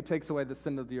say, "who takes away the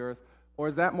sin of the earth"? Or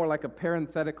is that more like a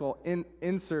parenthetical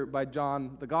insert by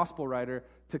John, the gospel writer,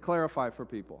 to clarify for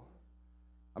people?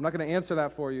 I'm not going to answer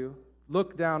that for you.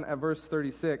 Look down at verse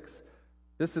 36.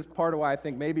 This is part of why I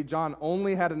think maybe John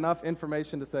only had enough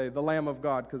information to say the Lamb of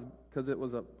God, because it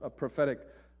was a prophetic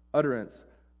utterance.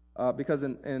 Because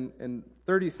in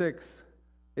 36,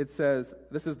 it says,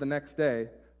 this is the next day,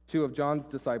 two of John's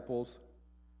disciples,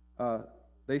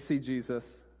 they see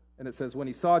Jesus, and it says, when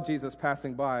he saw Jesus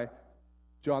passing by,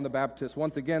 John the Baptist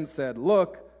once again said,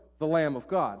 "Look, the Lamb of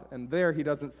God." And there he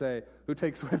doesn't say, "who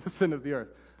takes away the sin of the earth."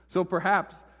 So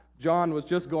perhaps John was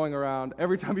just going around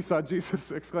every time he saw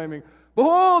Jesus exclaiming,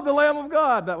 "Behold, the Lamb of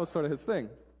God." That was sort of his thing.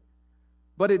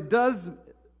 But it does,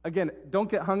 again, don't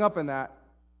get hung up in that.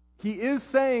 He is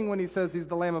saying when he says he's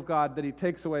the Lamb of God that he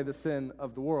takes away the sin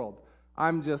of the world.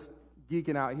 I'm just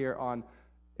geeking out here on,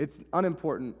 it's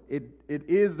unimportant. It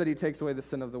is that he takes away the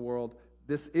sin of the world.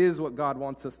 This is what God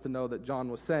wants us to know that John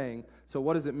was saying. So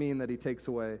what does it mean that he takes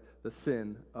away the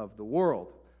sin of the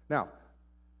world? Now,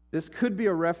 this could be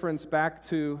a reference back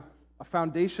to a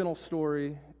foundational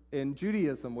story in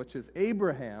Judaism, which is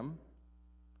Abraham,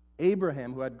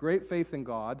 who had great faith in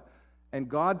God, and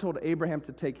God told Abraham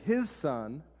to take his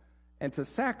son and to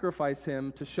sacrifice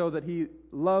him to show that he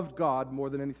loved God more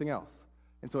than anything else.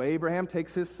 And so Abraham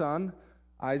takes his son,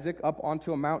 Isaac, up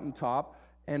onto a mountaintop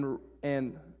and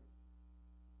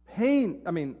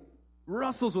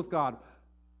wrestles with God,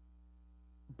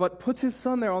 but puts his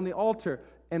son there on the altar,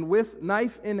 and with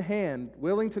knife in hand,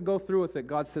 willing to go through with it,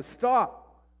 God says,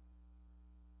 "Stop!"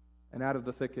 And out of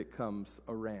the thicket comes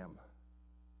a ram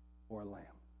or a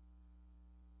lamb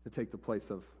to take the place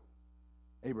of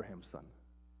Abraham's son.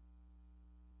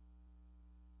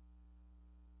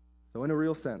 So in a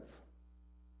real sense,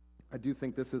 I do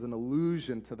think this is an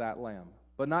allusion to that lamb.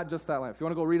 But not just that lamb. If you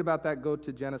want to go read about that, go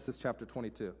to Genesis chapter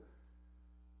 22.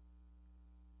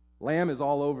 Lamb is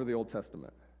all over the Old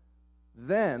Testament.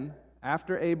 Then,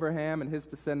 after Abraham and his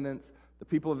descendants, the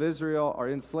people of Israel are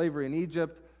in slavery in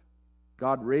Egypt.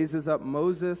 God raises up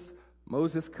Moses.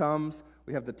 Moses comes.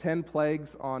 We have the 10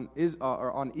 plagues on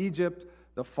Egypt.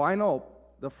 The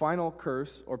final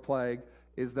curse or plague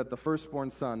is that the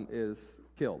firstborn son is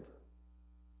killed.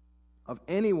 Of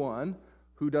anyone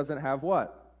who doesn't have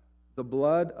what? The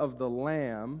blood of the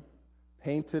lamb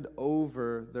painted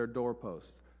over their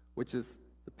doorposts, which is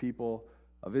the people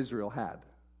of Israel had.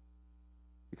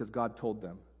 Because God told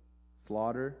them,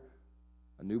 slaughter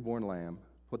a newborn lamb,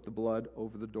 put the blood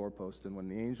over the doorpost, and when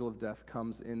the angel of death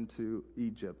comes into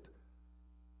Egypt,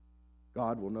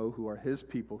 God will know who are his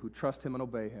people, who trust him and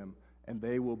obey him, and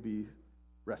they will be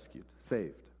rescued,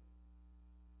 saved.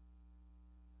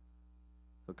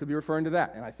 So it could be referring to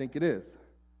that, and I think it is.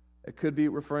 It could be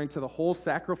referring to the whole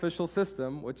sacrificial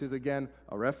system, which is, again,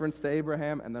 a reference to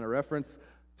Abraham and then a reference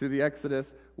to the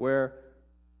Exodus, where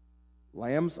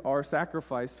lambs are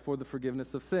sacrificed for the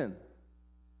forgiveness of sin.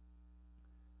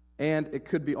 And it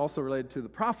could be also related to the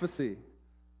prophecy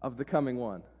of the coming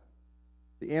one.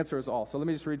 The answer is all. So let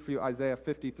me just read for you Isaiah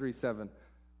 53:7,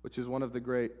 which is one of the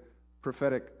great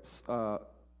prophetic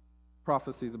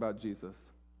prophecies about Jesus.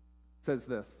 It says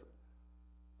this,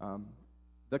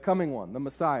 the coming one, the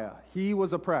Messiah, he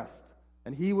was oppressed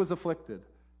and he was afflicted,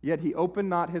 yet he opened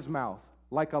not his mouth,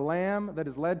 like a lamb that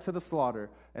is led to the slaughter,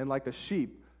 and like a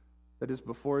sheep that is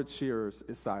before its shearers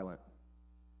is silent.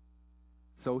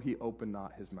 So he opened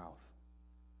not his mouth.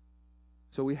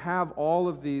 So we have all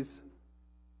of these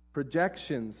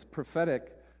projections,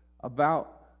 prophetic,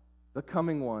 about the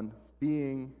coming one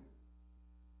being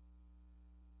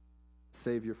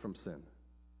Savior from sin.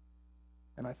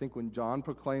 And I think when John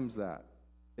proclaims that,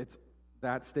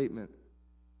 that statement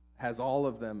has all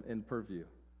of them in purview.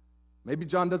 Maybe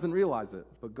John doesn't realize it,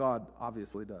 but God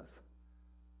obviously does.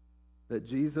 That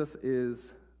Jesus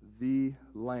is the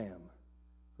Lamb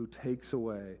who takes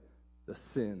away the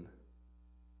sin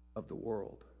of the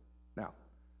world. Now,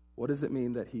 what does it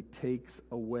mean that he takes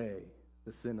away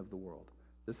the sin of the world?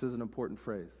 This is an important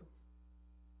phrase.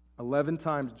 11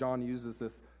 times John uses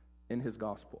this in his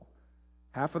gospel.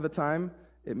 Half of the time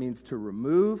it means to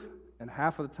remove, and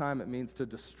half of the time it means to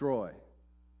destroy.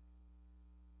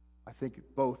 I think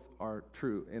both are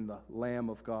true in the Lamb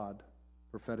of God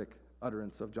prophetic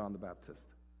utterance of John the Baptist.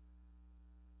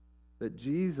 That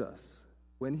Jesus,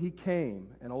 when he came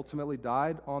and ultimately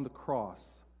died on the cross,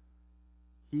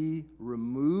 he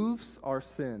removes our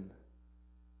sin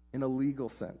in a legal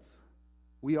sense.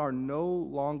 We are no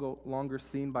longer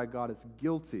seen by God as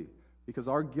guilty because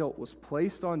our guilt was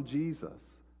placed on Jesus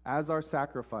as our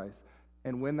sacrifice,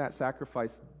 and when that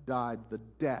sacrifice died, the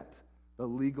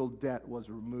legal debt was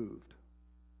removed.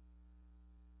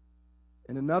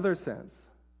 In another sense,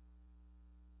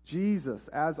 Jesus,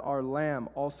 as our Lamb,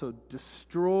 also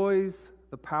destroys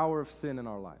the power of sin in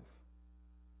our life.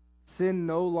 Sin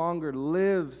no longer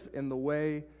lives in the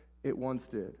way it once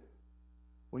did.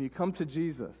 When you come to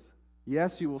Jesus,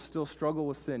 yes, you will still struggle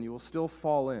with sin. You will still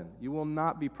fall in. You will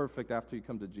not be perfect after you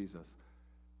come to Jesus.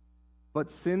 But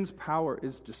sin's power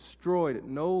is destroyed. It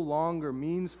no longer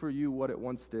means for you what it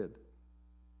once did.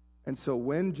 And so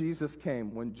when Jesus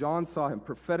came, when John saw him,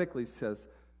 prophetically says,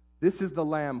 this is the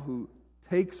Lamb who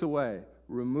takes away,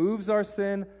 removes our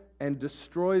sin, and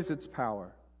destroys its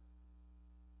power.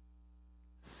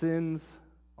 Sin's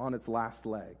on its last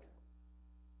leg.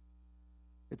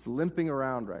 It's limping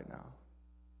around right now,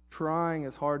 trying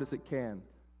as hard as it can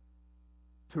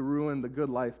to ruin the good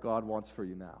life God wants for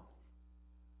you now.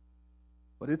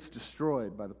 But it's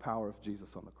destroyed by the power of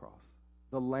Jesus on the cross.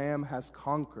 The Lamb has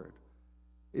conquered,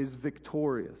 is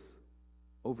victorious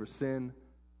over sin,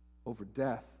 over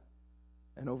death,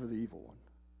 and over the evil one.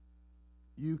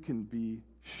 You can be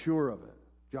sure of it,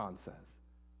 John says.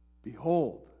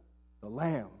 Behold, the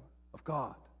Lamb of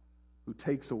God who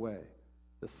takes away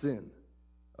the sin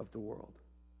of the world.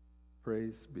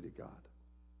 Praise be to God.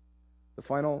 The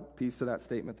final piece of that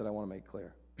statement that I want to make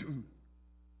clear.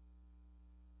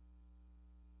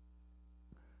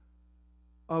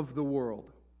 Of the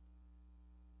world.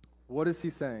 What is he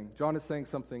saying? John is saying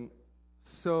something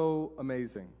so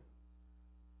amazing.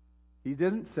 He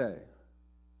didn't say,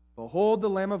 behold the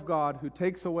Lamb of God who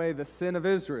takes away the sin of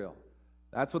Israel.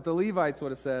 That's what the Levites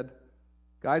would have said.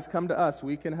 Guys, come to us.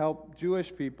 We can help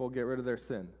Jewish people get rid of their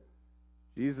sin.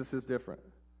 Jesus is different.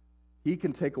 He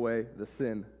can take away the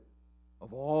sin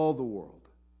of all the world.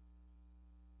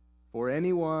 For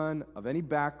anyone of any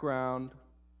background,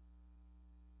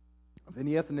 of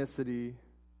any ethnicity,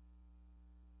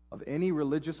 of any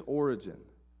religious origin,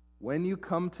 when you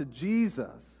come to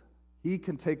Jesus, he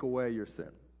can take away your sin.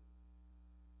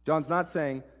 John's not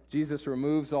saying Jesus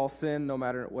removes all sin no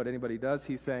matter what anybody does.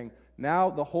 He's saying now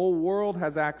the whole world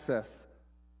has access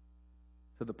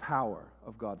to the power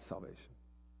of God's salvation.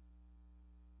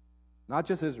 Not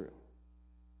just Israel,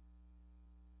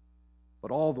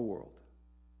 but all the world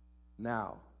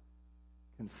now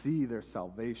can see their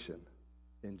salvation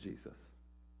in Jesus.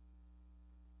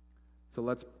 So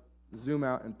let's zoom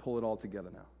out and pull it all together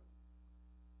now.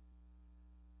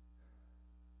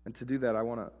 And to do that, I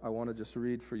want to just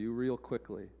read for you real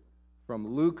quickly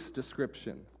from Luke's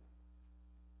description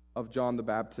of John the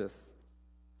Baptist's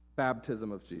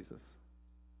baptism of Jesus.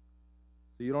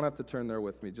 So you don't have to turn there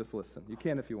with me, just listen. You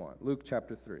can if you want. Luke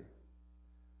chapter 3.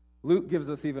 Luke gives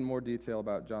us even more detail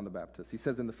about John the Baptist. He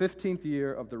says, in the 15th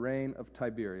year of the reign of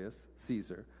Tiberius,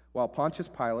 Caesar, while Pontius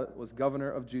Pilate was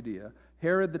governor of Judea,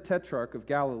 Herod the tetrarch of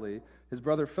Galilee, his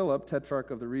brother Philip,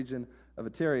 tetrarch of the region of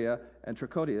Iturea and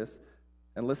Trachonitis,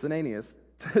 and Lysanias,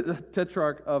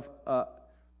 tetrarch of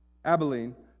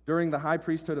Abilene, during the high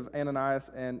priesthood of Ananias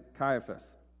and Caiaphas.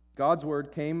 God's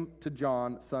word came to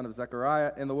John, son of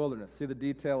Zechariah, in the wilderness. See the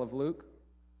detail of Luke?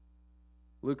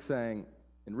 Luke saying,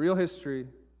 in real history,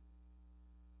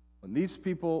 when these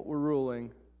people were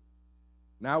ruling,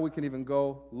 now we can even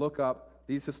go look up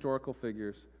these historical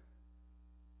figures.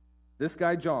 This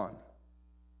guy John,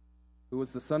 who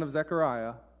was the son of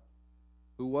Zechariah,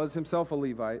 who was himself a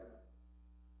Levite,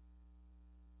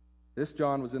 this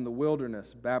John was in the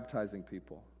wilderness baptizing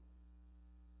people.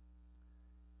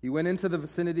 He went into the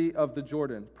vicinity of the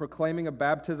Jordan, proclaiming a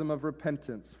baptism of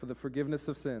repentance for the forgiveness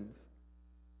of sins,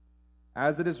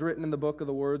 as it is written in the book of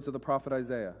the words of the prophet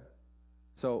Isaiah.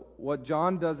 So what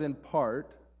John does in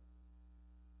part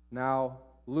now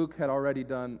Luke had already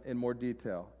done in more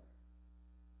detail.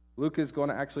 Luke is going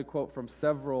to actually quote from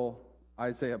several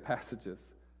Isaiah passages,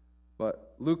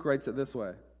 but Luke writes it this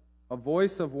way: a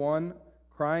voice of one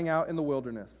crying out in the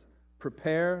wilderness,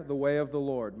 prepare the way of the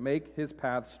Lord, make his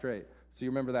path straight. So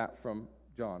you remember that from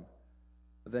John.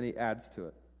 But then he adds to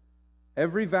it.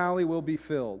 Every valley will be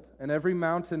filled, and every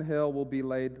mountain hill will be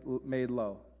made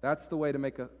low. That's the way to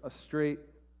make a straight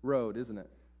road, isn't it?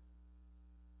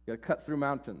 You got to cut through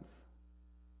mountains.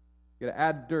 You got to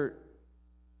add dirt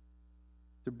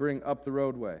to bring up the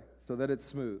roadway so that it's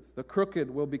smooth. The crooked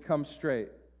will become straight.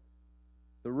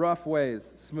 The rough ways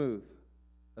smooth.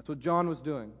 That's what John was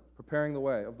doing, preparing the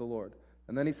way of the Lord.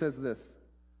 And then he says this.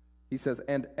 He says,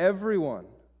 and everyone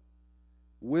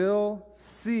will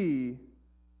see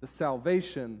the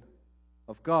salvation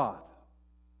of God.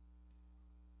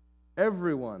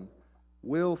 Everyone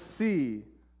will see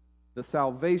the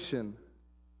salvation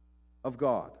of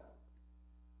God.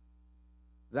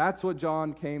 That's what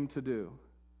John came to do,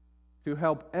 to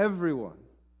help everyone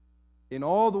in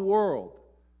all the world,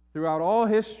 throughout all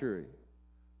history,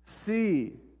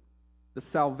 see the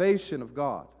salvation of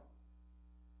God.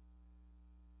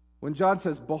 When John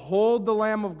says, behold the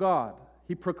Lamb of God,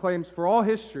 he proclaims for all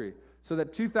history, so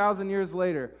that 2,000 years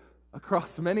later,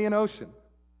 across many an ocean,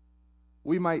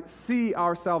 we might see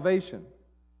our salvation.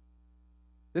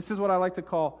 This is what I like to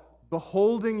call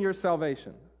beholding your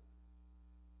salvation.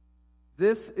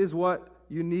 This is what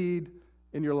you need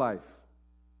in your life.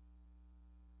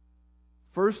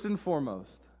 First and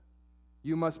foremost,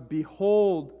 you must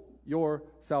behold your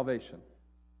salvation.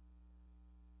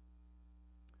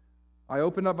 I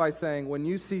open up by saying, when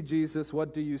you see Jesus,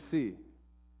 what do you see?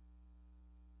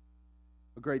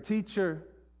 A great teacher,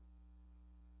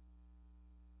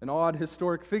 an odd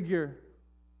historic figure,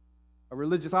 a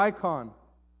religious icon.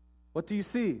 What do you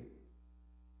see?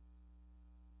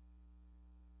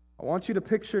 I want you to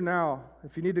picture now,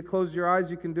 if you need to close your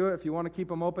eyes, you can do it. If you want to keep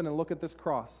them open and look at this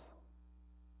cross.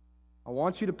 I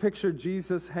want you to picture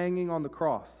Jesus hanging on the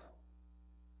cross.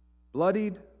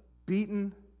 Bloodied,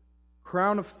 beaten,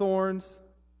 crown of thorns,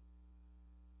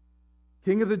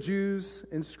 King of the Jews,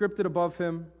 inscripted above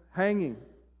him, hanging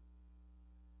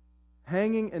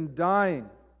and dying.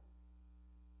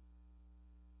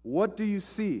 What do you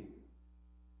see?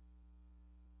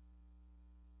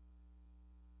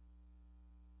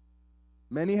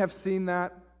 Many have seen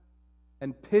that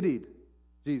and pitied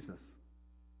Jesus.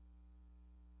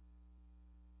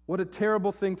 What a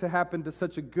terrible thing to happen to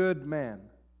such a good man.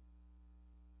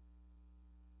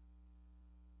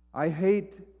 I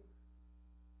hate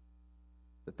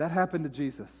that happened to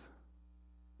Jesus.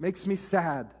 Makes me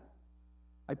sad.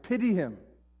 I pity him.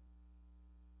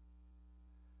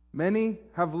 Many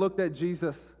have looked at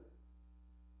Jesus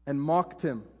and mocked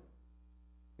him,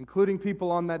 including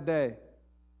people on that day.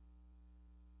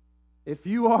 If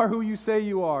you are who you say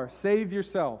you are, save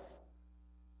yourself.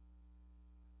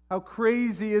 How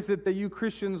crazy is it that you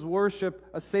Christians worship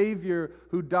a Savior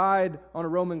who died on a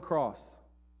Roman cross?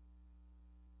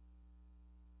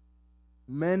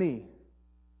 Many,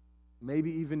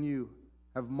 maybe even you,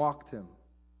 have mocked him.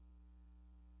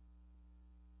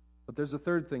 But there's a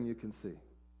third thing you can see.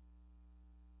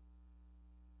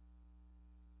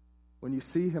 When you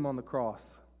see him on the cross,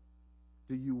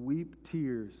 do you weep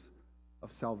tears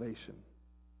of salvation?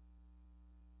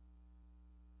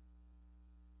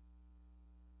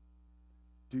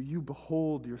 Do you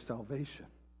behold your salvation?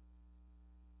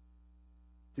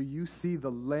 Do you see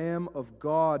the Lamb of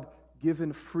God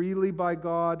given freely by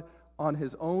God on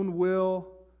his own will,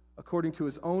 according to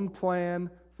his own plan,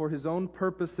 for his own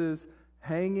purposes,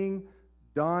 hanging,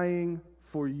 dying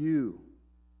for you,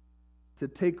 to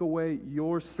take away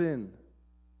your sin,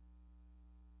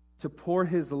 to pour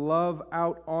his love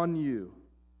out on you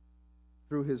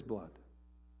through his blood?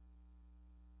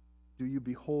 Do you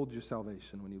behold your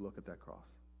salvation when you look at that cross?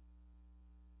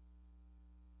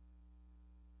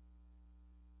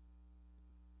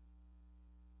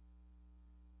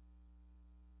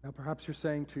 Now perhaps you're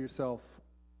saying to yourself,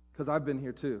 because I've been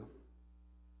here too,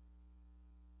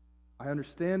 I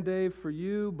understand, Dave, for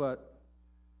you, but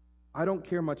I don't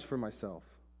care much for myself.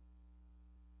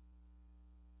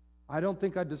 I don't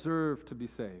think I deserve to be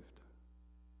saved.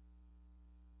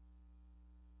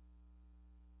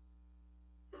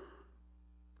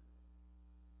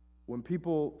 When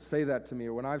people say that to me,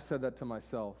 or when I've said that to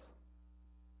myself,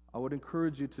 I would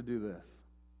encourage you to do this.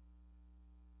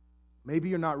 Maybe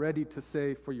you're not ready to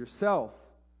say for yourself,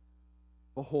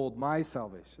 behold my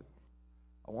salvation.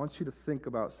 I want you to think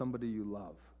about somebody you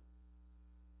love.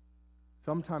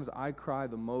 Sometimes I cry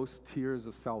the most tears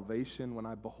of salvation when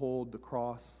I behold the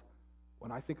cross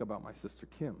When I think about my sister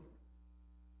Kim,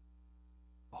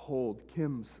 behold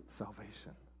Kim's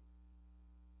salvation.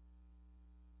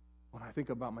 When I think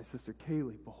about my sister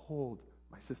Kaylee, behold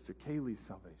my sister Kaylee's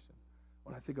salvation.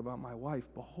 When I think about my wife,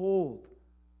 behold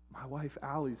my wife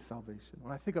Allie's salvation.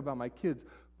 When I think about my kids,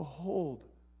 behold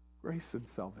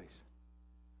Grayson's salvation.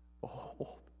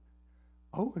 Behold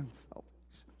Owen's salvation.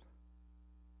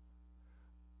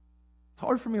 It's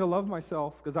hard for me to love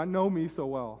myself because I know me so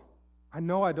well. I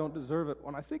know I don't deserve it.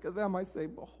 When I think of them, I say,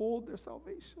 behold their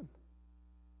salvation.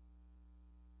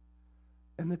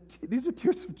 And these are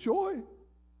tears of joy.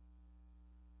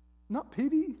 Not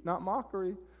pity, not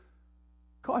mockery.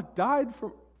 God died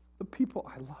for the people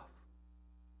I love.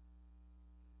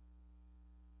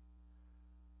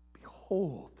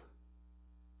 Behold,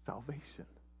 salvation.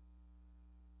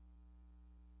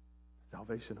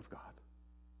 Salvation of God.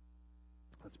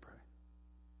 Let's pray.